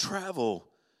whales can travel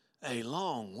a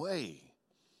long way.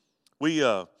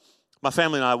 My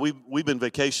family and I, we've been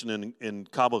vacationing in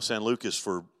Cabo San Lucas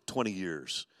for 20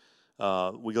 years.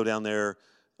 We go down there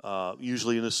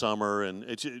usually in the summer, and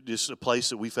it's just a place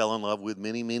that we fell in love with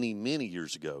many, many, many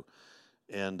years ago.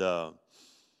 And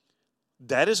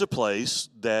that is a place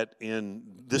that in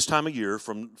this time of year,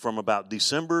 from about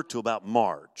December to about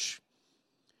March,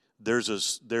 there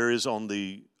is on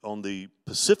the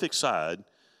Pacific side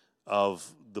of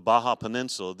the Baja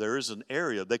Peninsula, there is an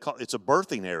area, it's a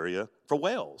birthing area for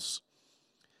whales.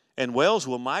 And whales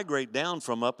will migrate down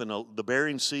from up in the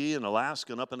Bering Sea and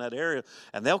Alaska and up in that area,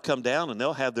 and they'll come down and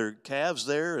they'll have their calves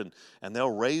there, and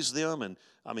they'll raise them. And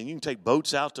I mean, you can take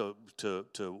boats out to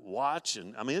watch,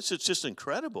 and I mean, it's just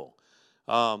incredible.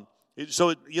 When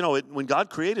God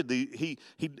created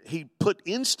he put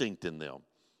instinct in them.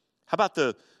 How about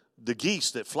the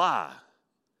geese that fly?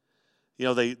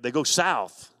 They go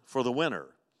south for the winter.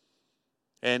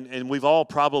 And we've all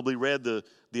probably read the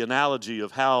the analogy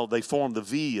of how they form the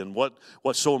V and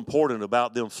what's so important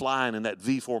about them flying in that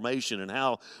V formation, and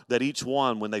how that each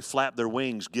one, when they flap their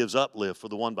wings, gives uplift for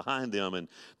the one behind them, and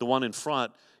the one in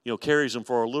front, carries them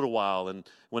for a little while, and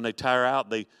when they tire out,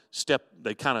 they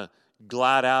kind of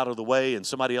glide out of the way, and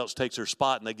somebody else takes their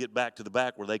spot, and they get back to the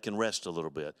back where they can rest a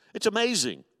little bit. It's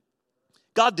amazing.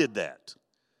 God did that.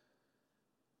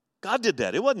 God did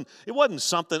that. It wasn't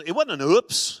something, it wasn't an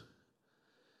oops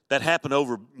that happened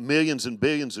over millions and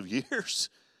billions of years.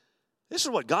 This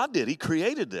is what God did. He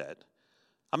created that.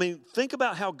 I mean, think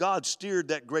about how God steered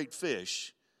that great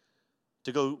fish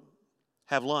to go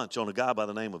have lunch on a guy by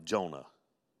the name of Jonah.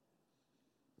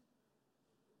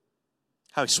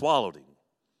 How he swallowed him.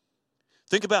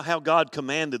 Think about how God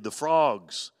commanded the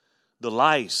frogs, the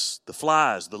lice, the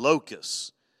flies, the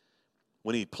locusts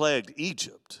when he plagued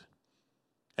Egypt.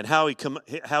 And how he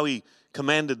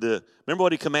commanded remember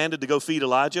what he commanded to go feed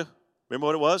Elijah? Remember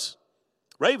what it was?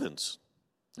 Ravens.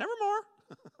 Never more.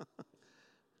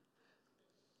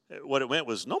 What it meant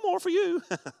was, no more for you.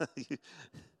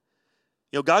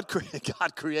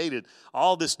 God created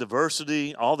all this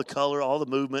diversity, all the color, all the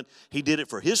movement. He did it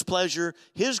for his pleasure,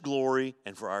 his glory,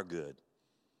 and for our good.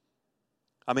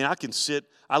 I mean,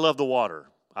 I love the water.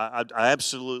 I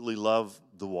absolutely love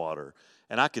the water.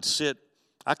 And I could sit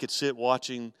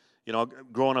watching,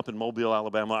 growing up in Mobile,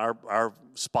 Alabama, our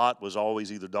spot was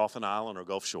always either Dauphin Island or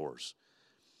Gulf Shores.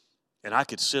 And I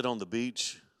could sit on the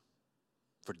beach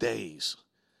for days.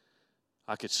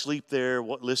 I could sleep there,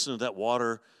 listen to that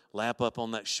water lap up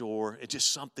on that shore. It's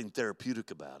just something therapeutic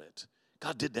about it.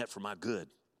 God did that for my good.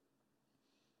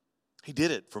 He did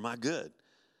it for my good.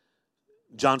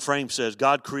 John Frame says,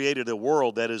 God created a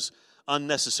world that is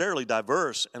unnecessarily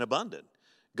diverse and abundant.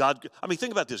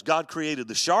 Think about this. God created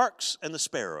the sharks and the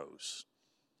sparrows.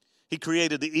 He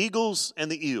created the eagles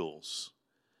and the eels.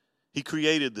 He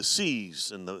created the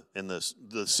seas and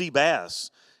the sea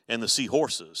bass and the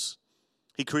seahorses.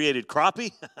 He created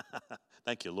crappie.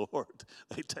 Thank you, Lord.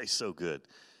 They taste so good.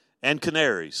 And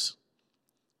canaries.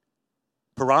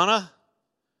 Piranha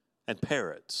and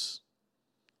parrots.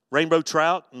 Rainbow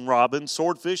trout and robins,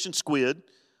 swordfish and squid,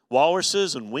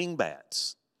 walruses and winged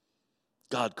bats.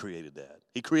 God created that.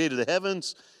 He created the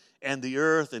heavens and the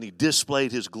earth, and he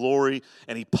displayed his glory,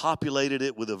 and he populated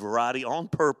it with a variety on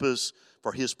purpose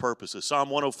for his purposes. Psalm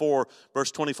 104,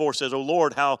 verse 24 says, O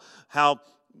Lord, how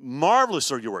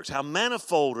marvelous are your works, how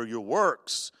manifold are your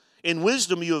works. In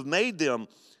wisdom you have made them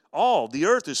all. The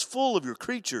earth is full of your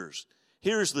creatures.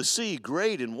 Here is the sea,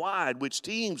 great and wide, which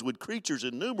teems with creatures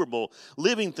innumerable,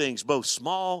 living things, both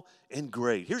small and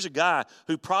great. Here's a guy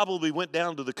who probably went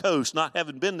down to the coast, not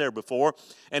having been there before,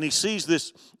 and he sees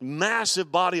this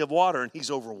massive body of water, and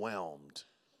he's overwhelmed.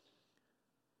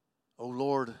 Oh,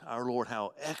 Lord, our Lord,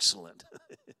 how excellent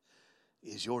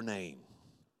is your name.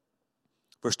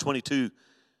 Verse 22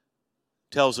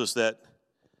 tells us that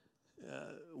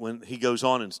when he goes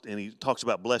on and he talks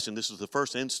about blessing, this is the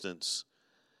first instance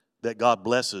that God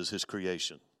blesses his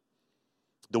creation.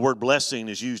 The word blessing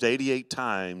is used 88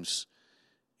 times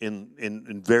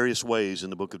in various ways in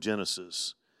the book of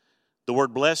Genesis. The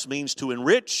word bless means to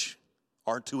enrich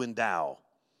or to endow.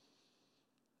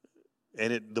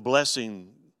 And the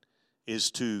blessing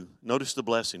is to, notice the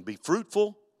blessing, be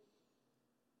fruitful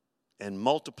and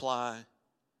multiply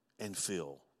and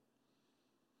fill.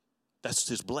 That's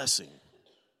his blessing.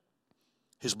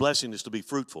 His blessing is to be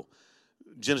fruitful.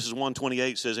 Genesis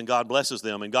 1:28 says, and God blesses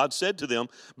them. And God said to them,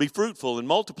 be fruitful and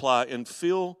multiply and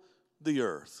fill the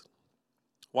earth.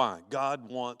 Why? God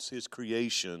wants his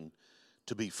creation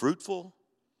to be fruitful,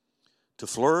 to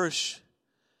flourish,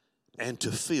 and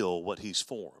to fill what he's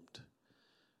formed.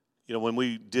 When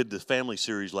we did the family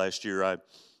series last year,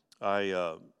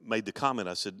 I made the comment,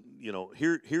 I said,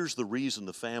 here's the reason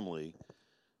the family,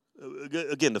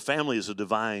 again, the family is a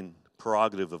divine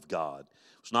prerogative of God.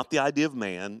 It's not the idea of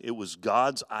man. It was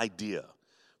God's idea.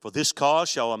 For this cause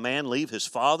shall a man leave his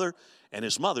father and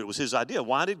his mother. It was his idea.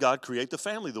 Why did God create the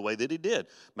family the way that he did?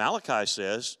 Malachi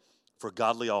says, for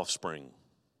godly offspring.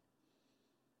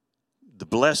 The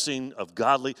blessing of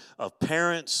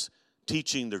parents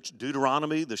teaching their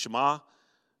Deuteronomy, the Shema,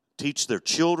 teach their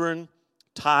children,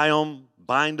 tie them,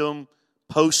 bind them,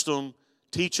 post them,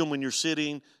 teach them when you're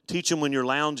sitting, teach them when you're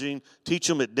lounging, teach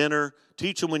them at dinner,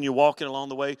 teach them when you're walking along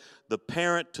the way. The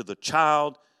parent to the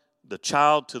child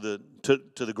to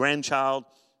the grandchild.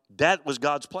 That was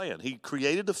God's plan. He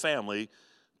created the family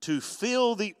to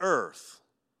fill the earth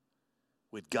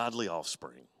with godly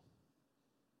offspring.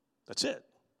 That's it.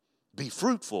 Be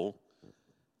fruitful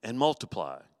and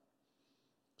multiply.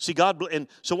 See, and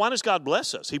so why does God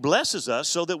bless us? He blesses us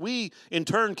so that we, in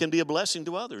turn, can be a blessing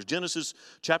to others. Genesis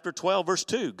chapter 12, verse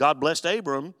 2. God blessed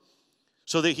Abram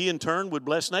so that he, in turn, would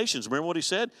bless nations. Remember what he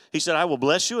said? He said, I will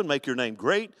bless you and make your name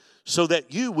great so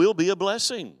that you will be a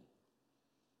blessing.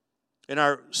 In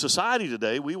our society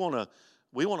today, we want to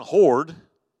hoard.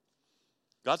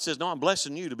 God says, no, I'm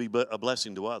blessing you to be a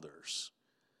blessing to others.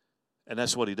 And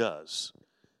that's what he does.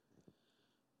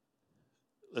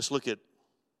 Let's look at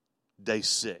day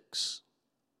 6.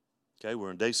 Okay,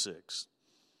 we're in day 6.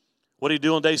 What did he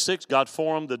do on day 6? God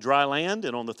formed the dry land,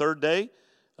 and on the third day,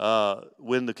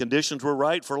 when the conditions were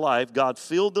right for life, God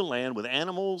filled the land with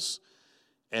animals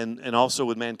and also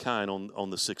with mankind on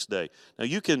the 6th day. Now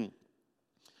you can,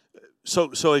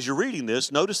 so as you're reading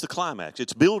this, notice the climax.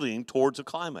 It's building towards a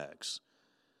climax.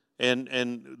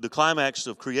 And the climax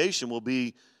of creation will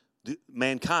be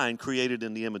mankind created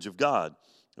in the image of God.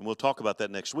 And we'll talk about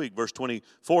that next week. Verse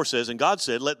 24 says, and God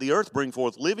said, let the earth bring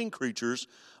forth living creatures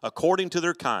according to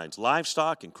their kinds,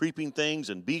 livestock and creeping things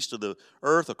and beasts of the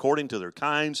earth according to their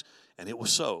kinds. And it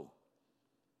was so.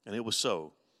 And it was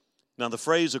so. Now the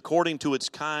phrase according to its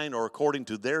kind or according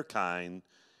to their kind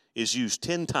is used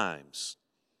 10 times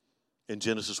in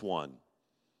Genesis 1.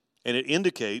 And it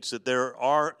indicates that there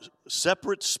are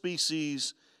separate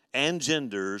species and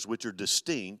genders which are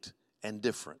distinct and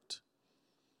different.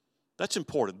 That's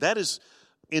important. That is,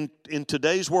 in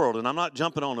today's world, and I'm not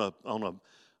jumping on a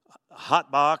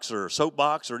hot box or a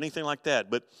soapbox or anything like that,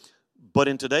 but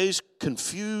in today's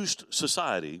confused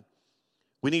society,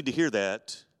 we need to hear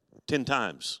that 10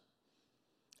 times.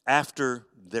 After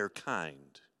their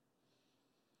kind.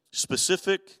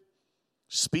 Specific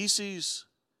species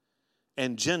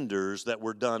and genders that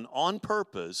were done on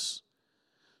purpose.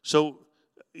 So,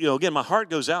 again, my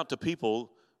heart goes out to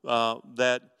people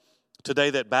that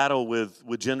today that battle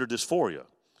with gender dysphoria.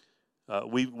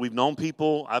 We've known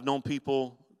people, I've known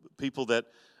people that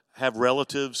have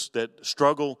relatives that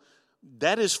struggle.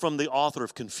 That is from the author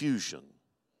of confusion.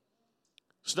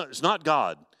 It's not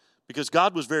God, because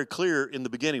God was very clear in the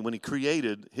beginning when he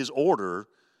created his order.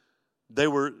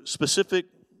 There were specific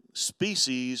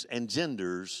species and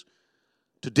genders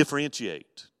to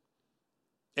differentiate.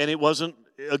 And it wasn't,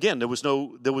 again, there was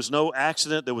no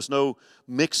accident, there was no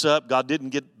mix-up. God didn't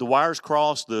get the wires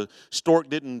crossed, the stork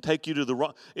didn't take you to the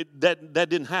wrong. That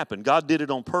didn't happen. God did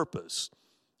it on purpose.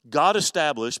 God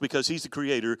established, because he's the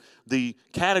creator, the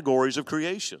categories of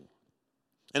creation.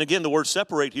 And again, the word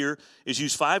separate here is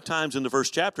used 5 times in the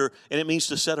first chapter, and it means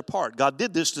to set apart. God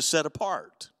did this to set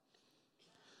apart.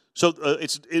 So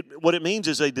what it means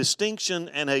is a distinction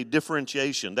and a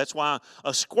differentiation. That's why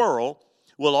a squirrel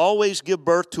will always give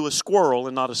birth to a squirrel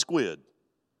and not a squid.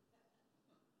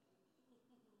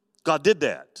 God did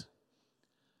that.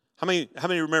 How many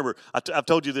remember? I've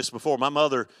told you this before. My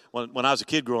mother, when I was a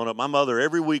kid growing up, my mother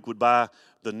every week would buy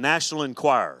the National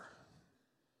Enquirer.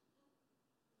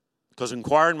 Because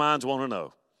inquiring minds want to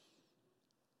know.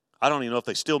 I don't even know if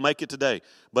they still make it today.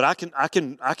 But I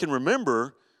can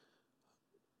remember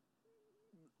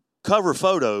cover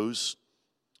photos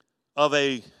of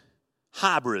a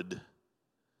hybrid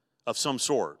of some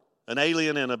sort, an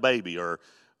alien and a baby, or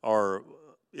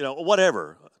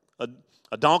whatever,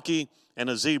 a donkey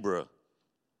and a zebra.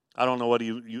 I don't know what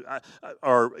you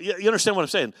understand what I'm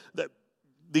saying. That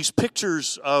these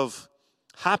pictures of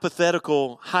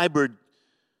hypothetical hybrid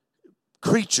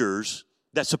creatures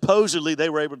that supposedly they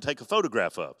were able to take a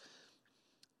photograph of.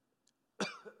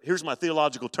 Here's my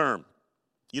theological term.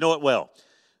 You know it well.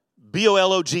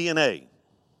 BOLOGNA.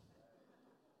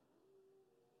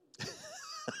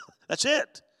 That's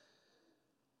it.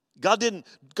 God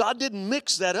didn't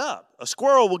mix that up. A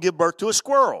squirrel will give birth to a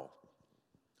squirrel.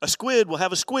 A squid will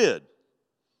have a squid.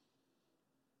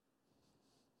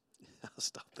 I'll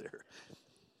stop there.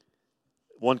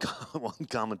 One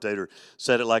commentator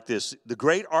said it like this: the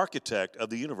great architect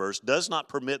of the universe does not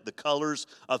permit the colors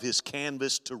of his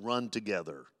canvas to run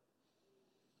together.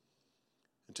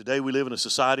 And today we live in a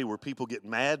society where people get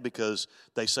mad because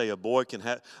they say a boy can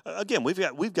have. Again,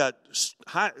 we've got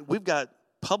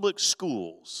public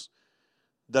schools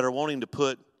that are wanting to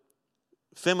put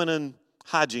feminine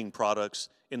hygiene products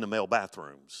in the male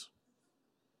bathrooms.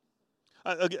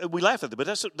 We laugh at that, but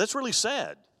that's really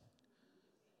sad.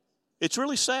 It's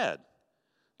really sad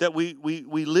that we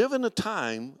live in a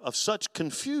time of such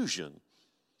confusion.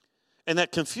 And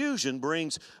that confusion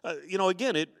brings,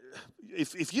 again,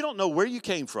 if you don't know where you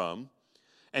came from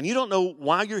and you don't know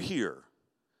why you're here,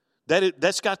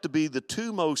 that's got to be the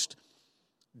two most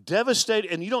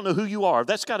Devastating, and you don't know who you are.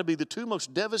 That's got to be the two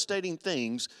most devastating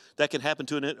things that can happen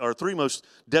or three most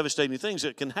devastating things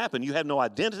that can happen. You have no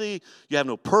identity, you have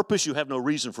no purpose, you have no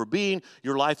reason for being.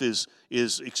 Your life is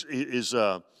what's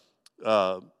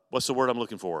the word I'm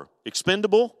looking for?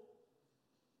 Expendable.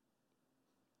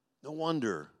 No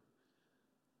wonder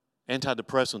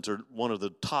antidepressants are one of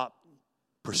the top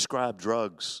prescribed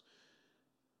drugs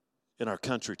in our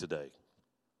country today,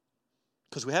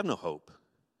 because we have no hope.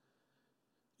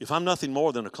 If I'm nothing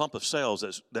more than a clump of cells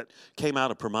that came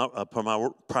out of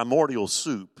primordial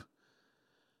soup,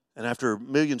 and after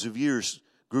millions of years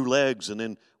grew legs and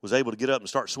then was able to get up and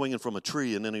start swinging from a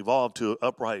tree and then evolved to an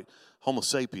upright Homo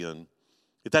sapien,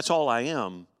 if that's all I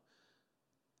am,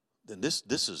 then this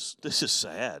is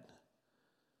sad.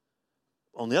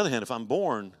 On the other hand, if I'm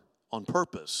born on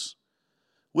purpose,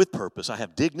 with purpose, I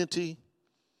have dignity,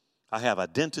 I have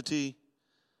identity,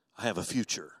 I have a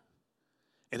future.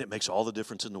 And it makes all the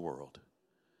difference in the world.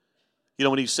 You know,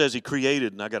 when he says he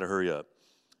created, and I got to hurry up,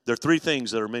 there are three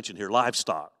things that are mentioned here.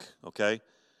 Livestock, okay?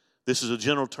 This is a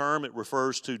general term. It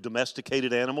refers to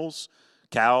domesticated animals,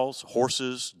 cows,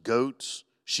 horses, goats,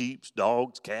 sheep,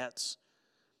 dogs, cats.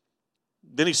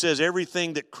 Then he says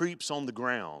everything that creeps on the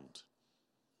ground.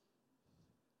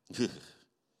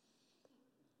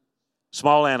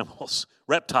 Small animals,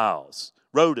 reptiles,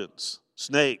 rodents,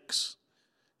 snakes,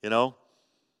 you know.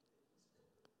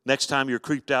 Next time you're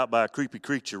creeped out by a creepy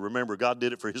creature, remember God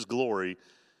did it for his glory,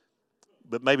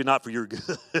 but maybe not for your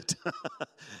good.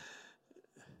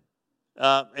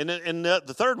 And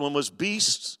the third one was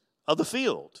beasts of the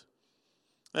field.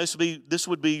 This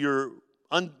would be your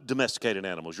undomesticated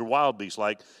animals, your wild beasts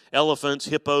like elephants,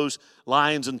 hippos,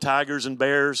 lions and tigers and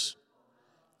bears.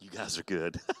 You guys are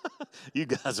good. You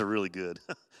guys are really good.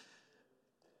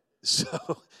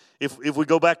 So if we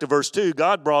go back to verse 2,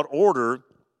 God brought order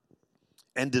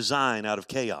and design out of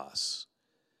chaos.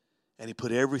 And he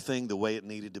put everything the way it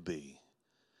needed to be.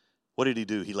 What did he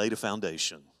do? He laid a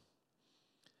foundation.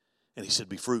 And he said,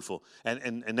 be fruitful.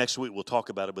 And next week we'll talk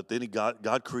about it. But then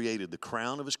God created the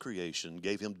crown of his creation,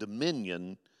 gave him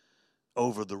dominion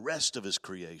over the rest of his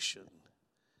creation.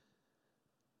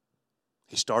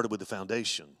 He started with the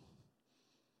foundation.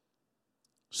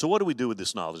 So what do we do with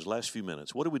this knowledge? Last few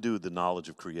minutes. What do we do with the knowledge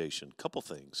of creation? Couple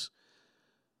things.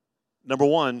 Number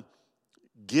one,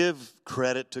 give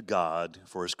credit to God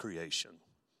for his creation.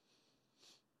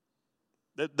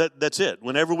 That's it.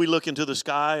 Whenever we look into the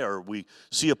sky or we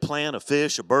see a plant, a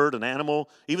fish, a bird, an animal,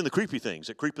 even the creepy things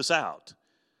that creep us out,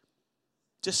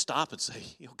 just stop and say,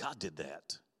 God did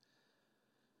that.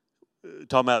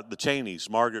 Talking about the Cheneys,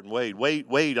 Margaret and Wade.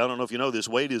 Wade, I don't know if you know this,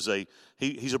 Wade is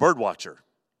he's a bird watcher.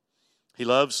 He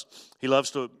loves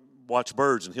to watch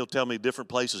birds, and he'll tell me different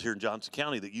places here in Johnson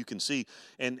County that you can see.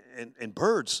 And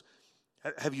birds,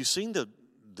 have you seen the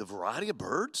variety of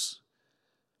birds?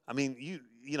 I mean,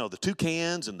 you know, the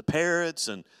toucans and the parrots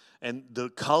and the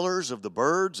colors of the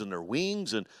birds and their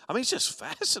wings. And I mean, it's just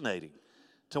fascinating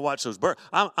to watch those birds.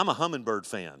 I'm a hummingbird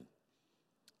fan.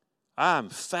 I'm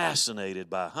fascinated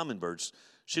by hummingbirds.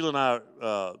 Sheila and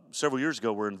I, several years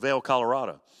ago, were in Vail,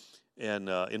 Colorado, and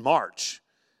in March.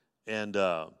 And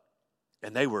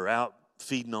they were out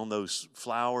feeding on those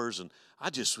flowers. And I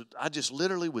just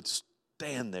literally would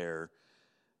stand there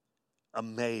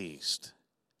amazed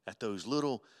at those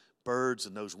little birds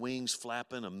and those wings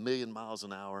flapping 1,000,000 miles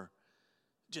an hour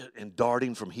and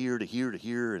darting from here to here to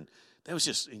here. And that was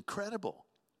just incredible.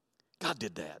 God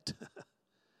did that.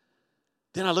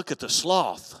 Then I look at the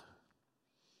sloth.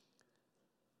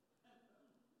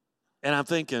 And I'm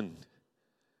thinking,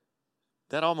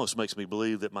 that almost makes me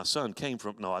believe that my son came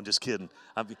from, no, I'm just kidding.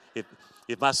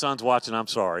 If my son's watching, I'm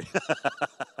sorry.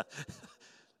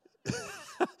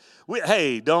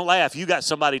 Hey, don't laugh. You got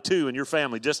somebody too in your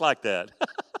family just like that.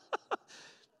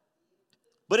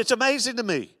 But it's amazing to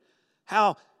me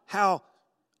how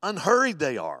unhurried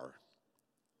they are.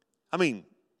 I mean,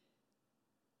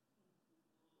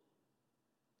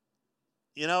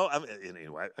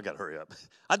 anyway, I got to hurry up.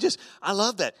 I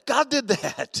love that. God did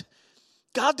that.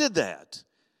 God did that.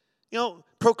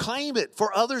 Proclaim it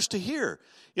for others to hear.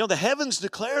 The heavens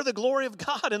declare the glory of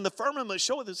God, and the firmament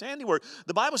showeth his handiwork.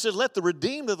 The Bible says, let the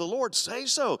redeemed of the Lord say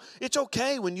so. It's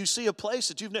okay when you see a place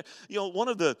that you've never, one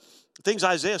of the things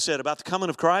Isaiah said about the coming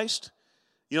of Christ,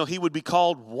 he would be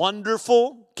called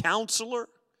Wonderful Counselor.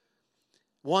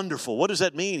 Wonderful. What does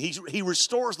that mean? He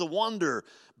restores the wonder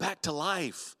back to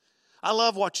life. I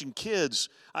love watching kids.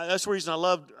 That's the reason I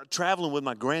love traveling with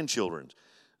my grandchildren.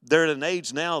 They're at an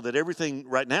age now that everything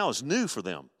right now is new for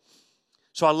them.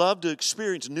 So I love to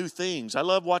experience new things. I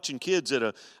love watching kids at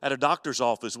a doctor's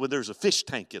office when there's a fish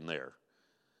tank in there.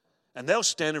 And they'll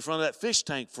stand in front of that fish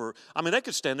tank they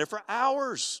could stand there for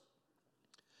hours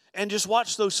and just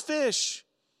watch those fish.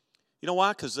 You know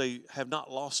why? Because they have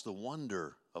not lost the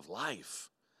wonder of life.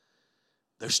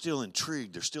 They're still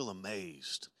intrigued. They're still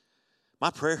amazed. My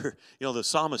prayer, the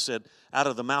psalmist said, out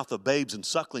of the mouth of babes and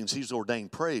sucklings, he's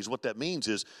ordained praise. What that means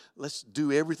is, let's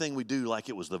do everything we do like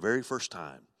it was the very first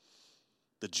time.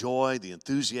 The joy, the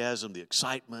enthusiasm, the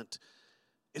excitement,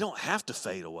 it don't have to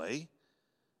fade away.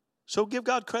 So give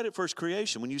God credit for his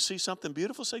creation. When you see something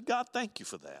beautiful, say, God, thank you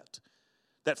for that.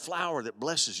 That flower that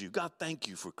blesses you, God, thank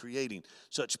you for creating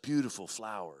such beautiful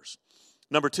flowers.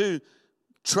 Number 2,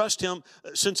 trust him.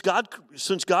 Since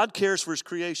God cares for his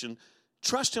creation,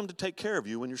 trust him to take care of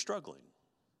you when you're struggling.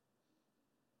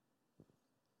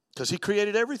 Because he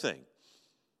created everything.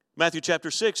 Matthew chapter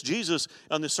 6, Jesus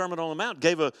on the Sermon on the Mount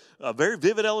gave a very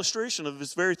vivid illustration of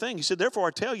this very thing. He said, therefore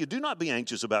I tell you, do not be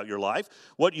anxious about your life,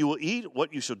 what you will eat,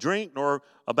 what you shall drink, nor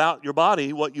about your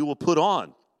body, what you will put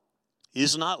on.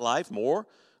 Is not life more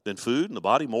than food, and the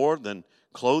body more than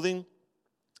clothing?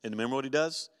 And remember what he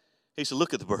does? He said,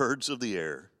 look at the birds of the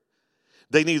air.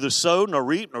 They neither sow nor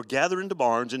reap nor gather into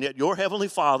barns, and yet your heavenly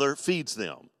Father feeds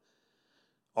them.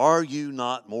 Are you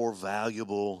not more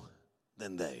valuable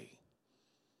than they?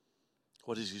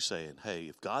 What is he saying? Hey,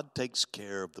 if God takes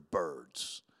care of the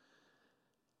birds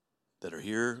that are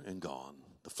here and gone,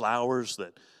 the flowers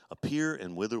that appear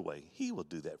and wither away, he will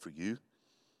do that for you.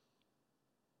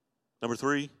 Number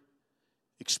 3,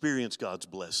 experience God's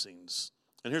blessings.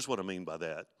 And here's what I mean by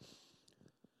that.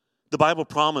 The Bible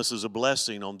promises a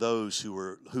blessing on those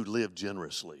who live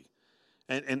generously.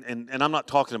 And I'm not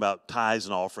talking about tithes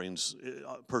and offerings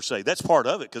per se. That's part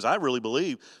of it, because I really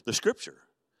believe the Scripture.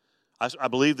 I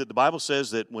believe that the Bible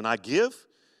says that when I give,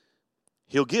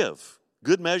 he'll give.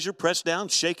 Good measure, pressed down,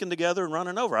 shaken together, and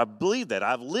running over. I believe that.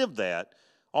 I've lived that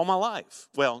all my life.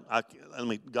 Well,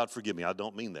 God forgive me, I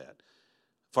don't mean that.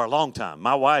 For a long time.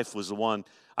 My wife was the one,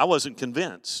 I wasn't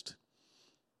convinced.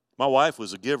 My wife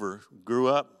was a giver, grew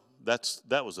up.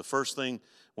 That was the first thing.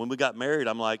 When we got married,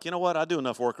 I'm like, you know what? I do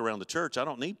enough work around the church. I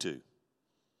don't need to.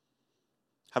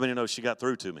 How many know she got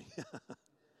through to me?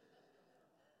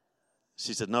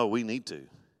 She said, no, we need to.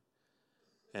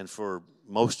 And for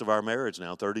most of our marriage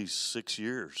now, 36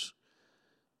 years,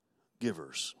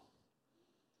 givers.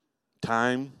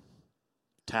 Time,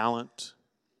 talent,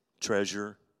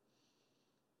 treasure.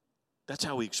 That's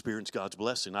how we experience God's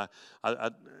blessing.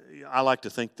 I like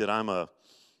to think that I'm a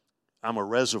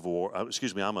reservoir.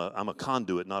 I'm a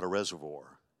conduit, not a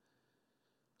reservoir.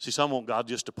 See, some want God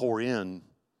just to pour in,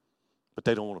 but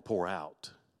they don't want to pour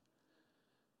out.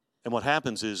 And what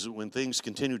happens is when things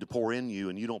continue to pour in you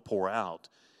and you don't pour out,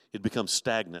 it becomes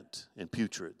stagnant and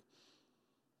putrid.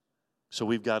 So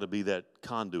we've got to be that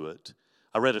conduit.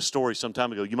 I read a story some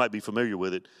time ago. You might be familiar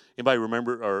with it. Anybody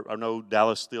remember or know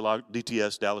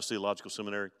DTS, Dallas Theological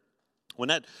Seminary? When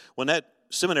that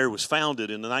seminary was founded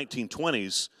in the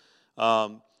 1920s,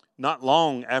 not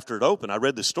long after it opened, I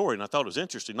read this story and I thought it was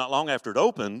interesting. Not long after it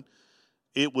opened,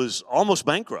 it was almost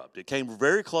bankrupt. It came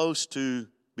very close to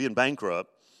being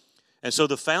bankrupt. And so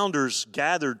the founders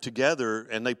gathered together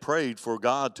and they prayed for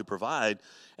God to provide.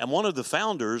 And one of the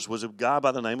founders was a guy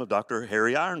by the name of Dr.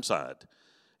 Harry Ironside.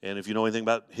 And if you know anything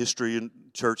about history and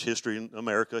church history in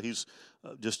America, he's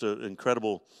just an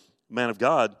incredible man of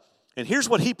God. And here's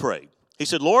what he prayed. He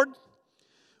said, Lord,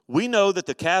 we know that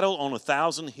the cattle on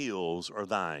 1,000 hills are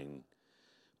thine.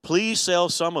 Please sell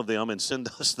some of them and send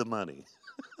us the money.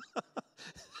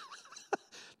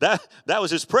 That was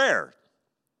his prayer.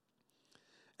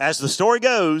 As the story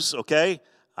goes,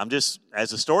 as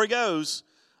the story goes,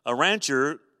 a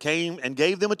rancher came and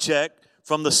gave them a check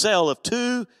from the sale of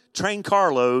 2 train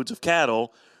carloads of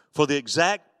cattle for the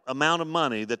exact amount of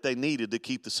money that they needed to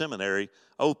keep the seminary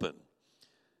open.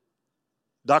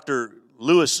 Dr.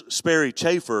 Lewis Sperry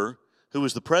Chafer, who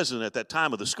was the president at that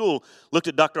time of the school, looked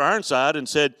at Dr. Ironside and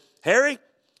said, Harry,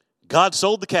 God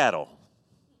sold the cattle.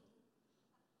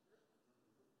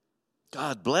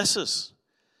 God bless us.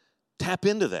 Tap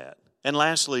into that. And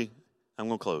lastly, I'm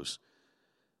going to close.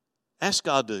 Ask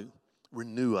God to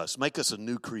renew us, make us a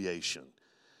new creation.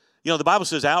 You know, the Bible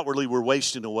says outwardly we're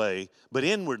wasting away, but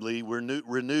inwardly we're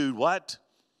renewed what?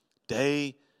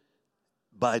 Day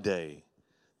by day.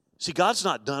 See, God's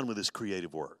not done with his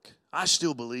creative work. I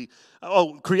still believe,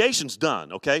 creation's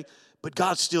done, okay? But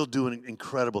God's still doing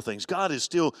incredible things. God is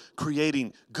still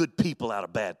creating good people out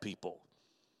of bad people.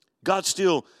 God's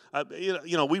still,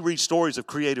 we read stories of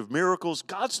creative miracles.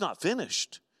 God's not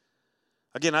finished.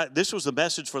 Again, this was the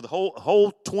message for the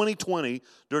whole 2020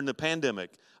 during the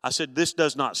pandemic. I said, this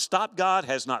does not stop God,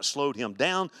 has not slowed him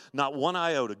down, not one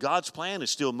iota. God's plan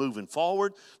is still moving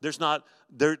forward. There's not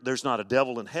a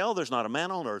devil in hell. There's not a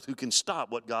man on earth who can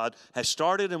stop what God has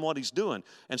started and what he's doing.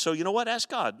 And so you know what? Ask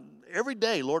God every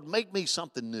day, Lord, make me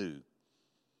something new.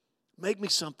 Make me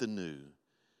something new.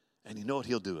 And you know what?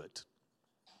 He'll do it.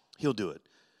 He'll do it.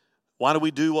 Why do we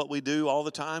do what we do all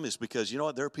the time? Is because, you know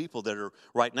what? There are people that are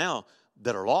right now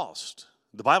that are lost.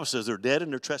 The Bible says they're dead in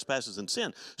their trespasses and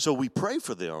sin. So we pray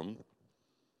for them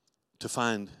to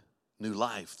find new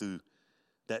life through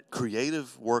that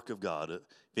creative work of God. If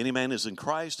any man is in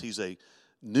Christ, he's a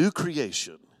new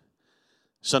creation.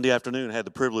 Sunday afternoon, I had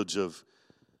the privilege of,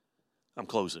 I'm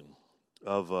closing,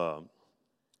 of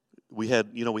we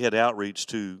had outreach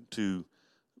to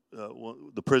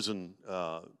the prison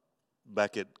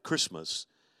back at Christmas.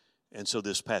 And so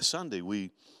this past Sunday,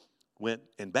 we went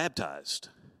and baptized.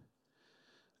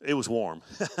 It was warm.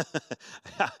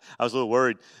 I was a little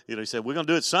worried. He said, we're going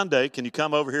to do it Sunday. Can you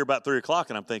come over here about 3 o'clock?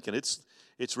 And I'm thinking, it's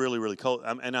really, really cold.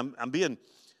 I'm being,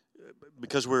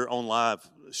 because we're on live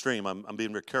stream, I'm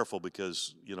being very careful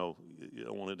because, you don't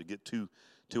want it to get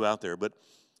too out there. But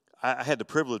I had the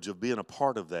privilege of being a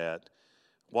part of that,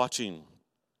 watching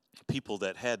people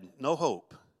that had no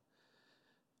hope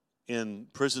in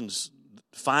prison's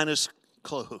finest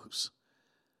clothes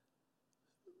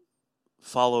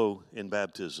follow in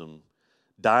baptism,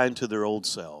 dying to their old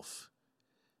self,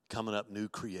 coming up new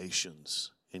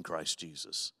creations in Christ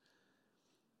Jesus.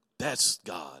 That's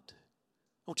God.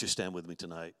 Won't you stand with me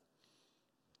tonight?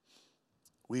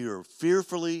 We are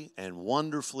fearfully and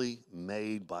wonderfully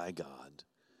made by God.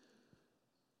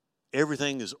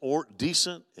 Everything is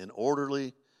decent and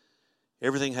orderly.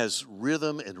 Everything has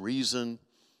rhythm and reason.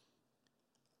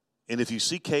 And if you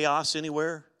see chaos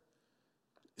anywhere,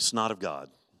 it's not of God.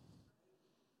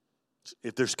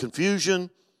 If there's confusion,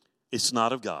 it's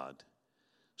not of God.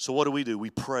 So what do? We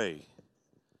pray.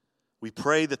 We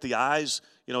pray that the eyes,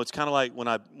 it's kind of like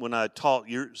when I taught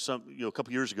a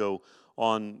couple years ago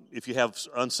on if you have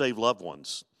unsaved loved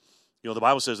ones. The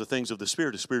Bible says the things of the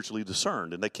Spirit are spiritually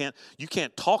discerned, and you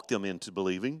can't talk them into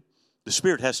believing. The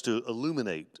Spirit has to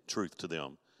illuminate truth to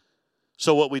them.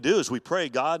 So what we do is we pray,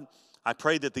 God, I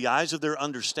pray that the eyes of their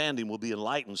understanding will be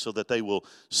enlightened so that they will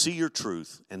see your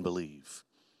truth and believe.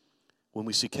 When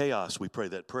we see chaos, we pray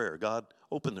that prayer. God,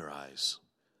 open their eyes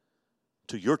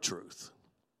to your truth.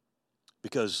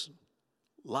 Because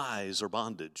lies are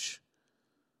bondage.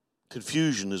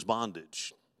 Confusion is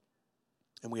bondage.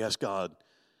 And we ask God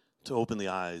to open the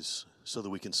eyes so that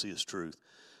we can see his truth.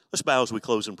 Let's bow as we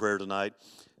close in prayer tonight.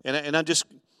 And I just,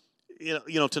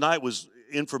 tonight was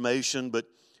information, but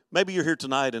maybe you're here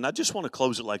tonight, and I just want to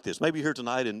close it like this. Maybe you're here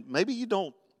tonight, and maybe you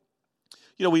don't.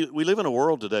 We live in a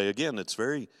world today, again, that's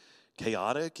very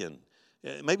chaotic, and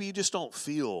maybe you just don't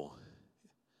feel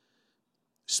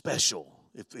special,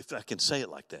 if I can say it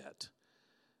like that.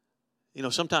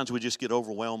 Sometimes we just get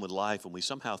overwhelmed with life, and we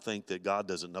somehow think that God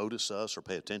doesn't notice us or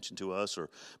pay attention to us, or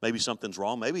maybe something's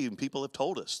wrong. Maybe even people have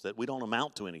told us that we don't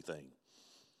amount to anything.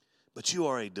 But you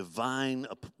are a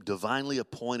divinely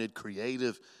appointed,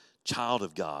 creative child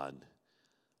of God,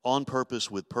 on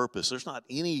purpose, with purpose. There's not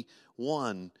any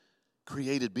one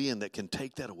created being that can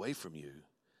take that away from you.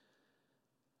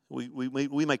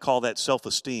 We may call that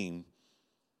self-esteem,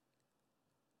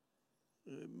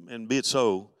 and be it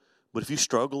so, but if you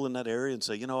struggle in that area and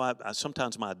say, I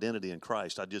sometimes my identity in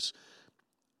Christ, I just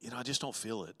don't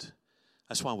feel it.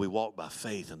 That's why we walk by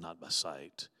faith and not by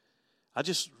sight. I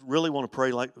just really want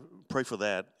to pray for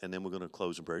that, and then we're going to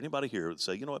close in prayer. Anybody here that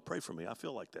say, pray for me. I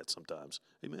feel like that sometimes.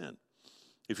 Amen.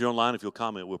 If you're online, if you'll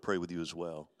comment, we'll pray with you as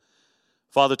well.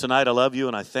 Father, tonight I love you,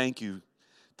 and I thank you.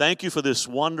 Thank you for this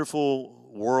wonderful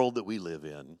world that we live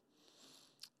in.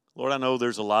 Lord, I know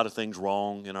there's a lot of things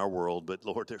wrong in our world, but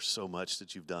Lord, there's so much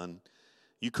that you've done.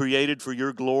 You created for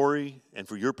your glory and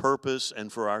for your purpose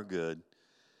and for our good.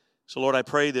 So Lord, I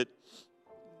pray that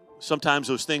sometimes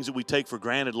those things that we take for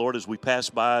granted, Lord, as we pass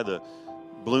by the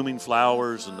blooming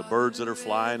flowers and the birds that are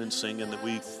flying and singing, that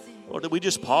we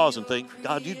just pause and think,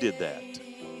 God, you did that.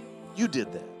 You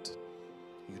did that.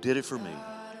 You did it for me.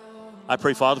 I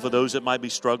pray, Father, for those that might be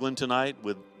struggling tonight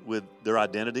with their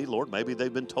identity. Lord, maybe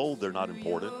they've been told they're not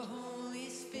important.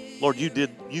 Lord,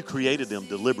 you created them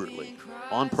deliberately,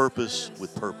 on purpose,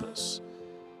 with purpose.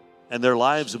 And their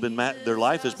life has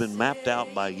been mapped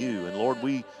out by you. And Lord,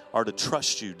 we are to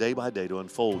trust you day by day to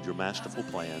unfold your masterful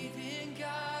plan.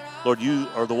 Lord, you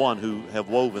are the one who have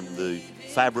woven the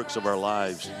fabrics of our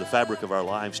lives, the fabric of our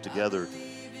lives together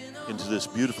into this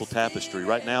beautiful tapestry.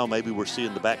 Right now, maybe we're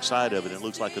seeing the backside of it, and it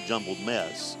looks like a jumbled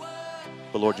mess.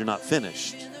 But, Lord, you're not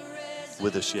finished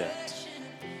with us yet.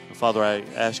 Father, I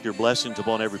ask your blessings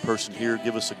upon every person here.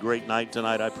 Give us a great night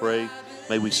tonight, I pray.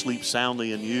 May we sleep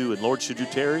soundly in you. And, Lord, should you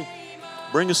tarry,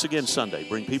 bring us again Sunday.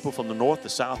 Bring people from the north, the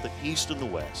south, the east, and the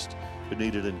west who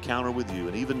need an encounter with you.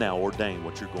 And even now, ordain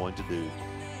what you're going to do.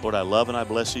 Lord, I love and I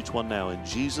bless each one now in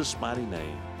Jesus' mighty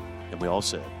name. And we all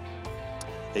said,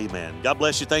 amen. God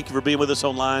bless you. Thank you for being with us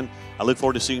online. I look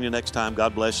forward to seeing you next time.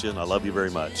 God bless you, and I love you very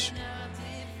much.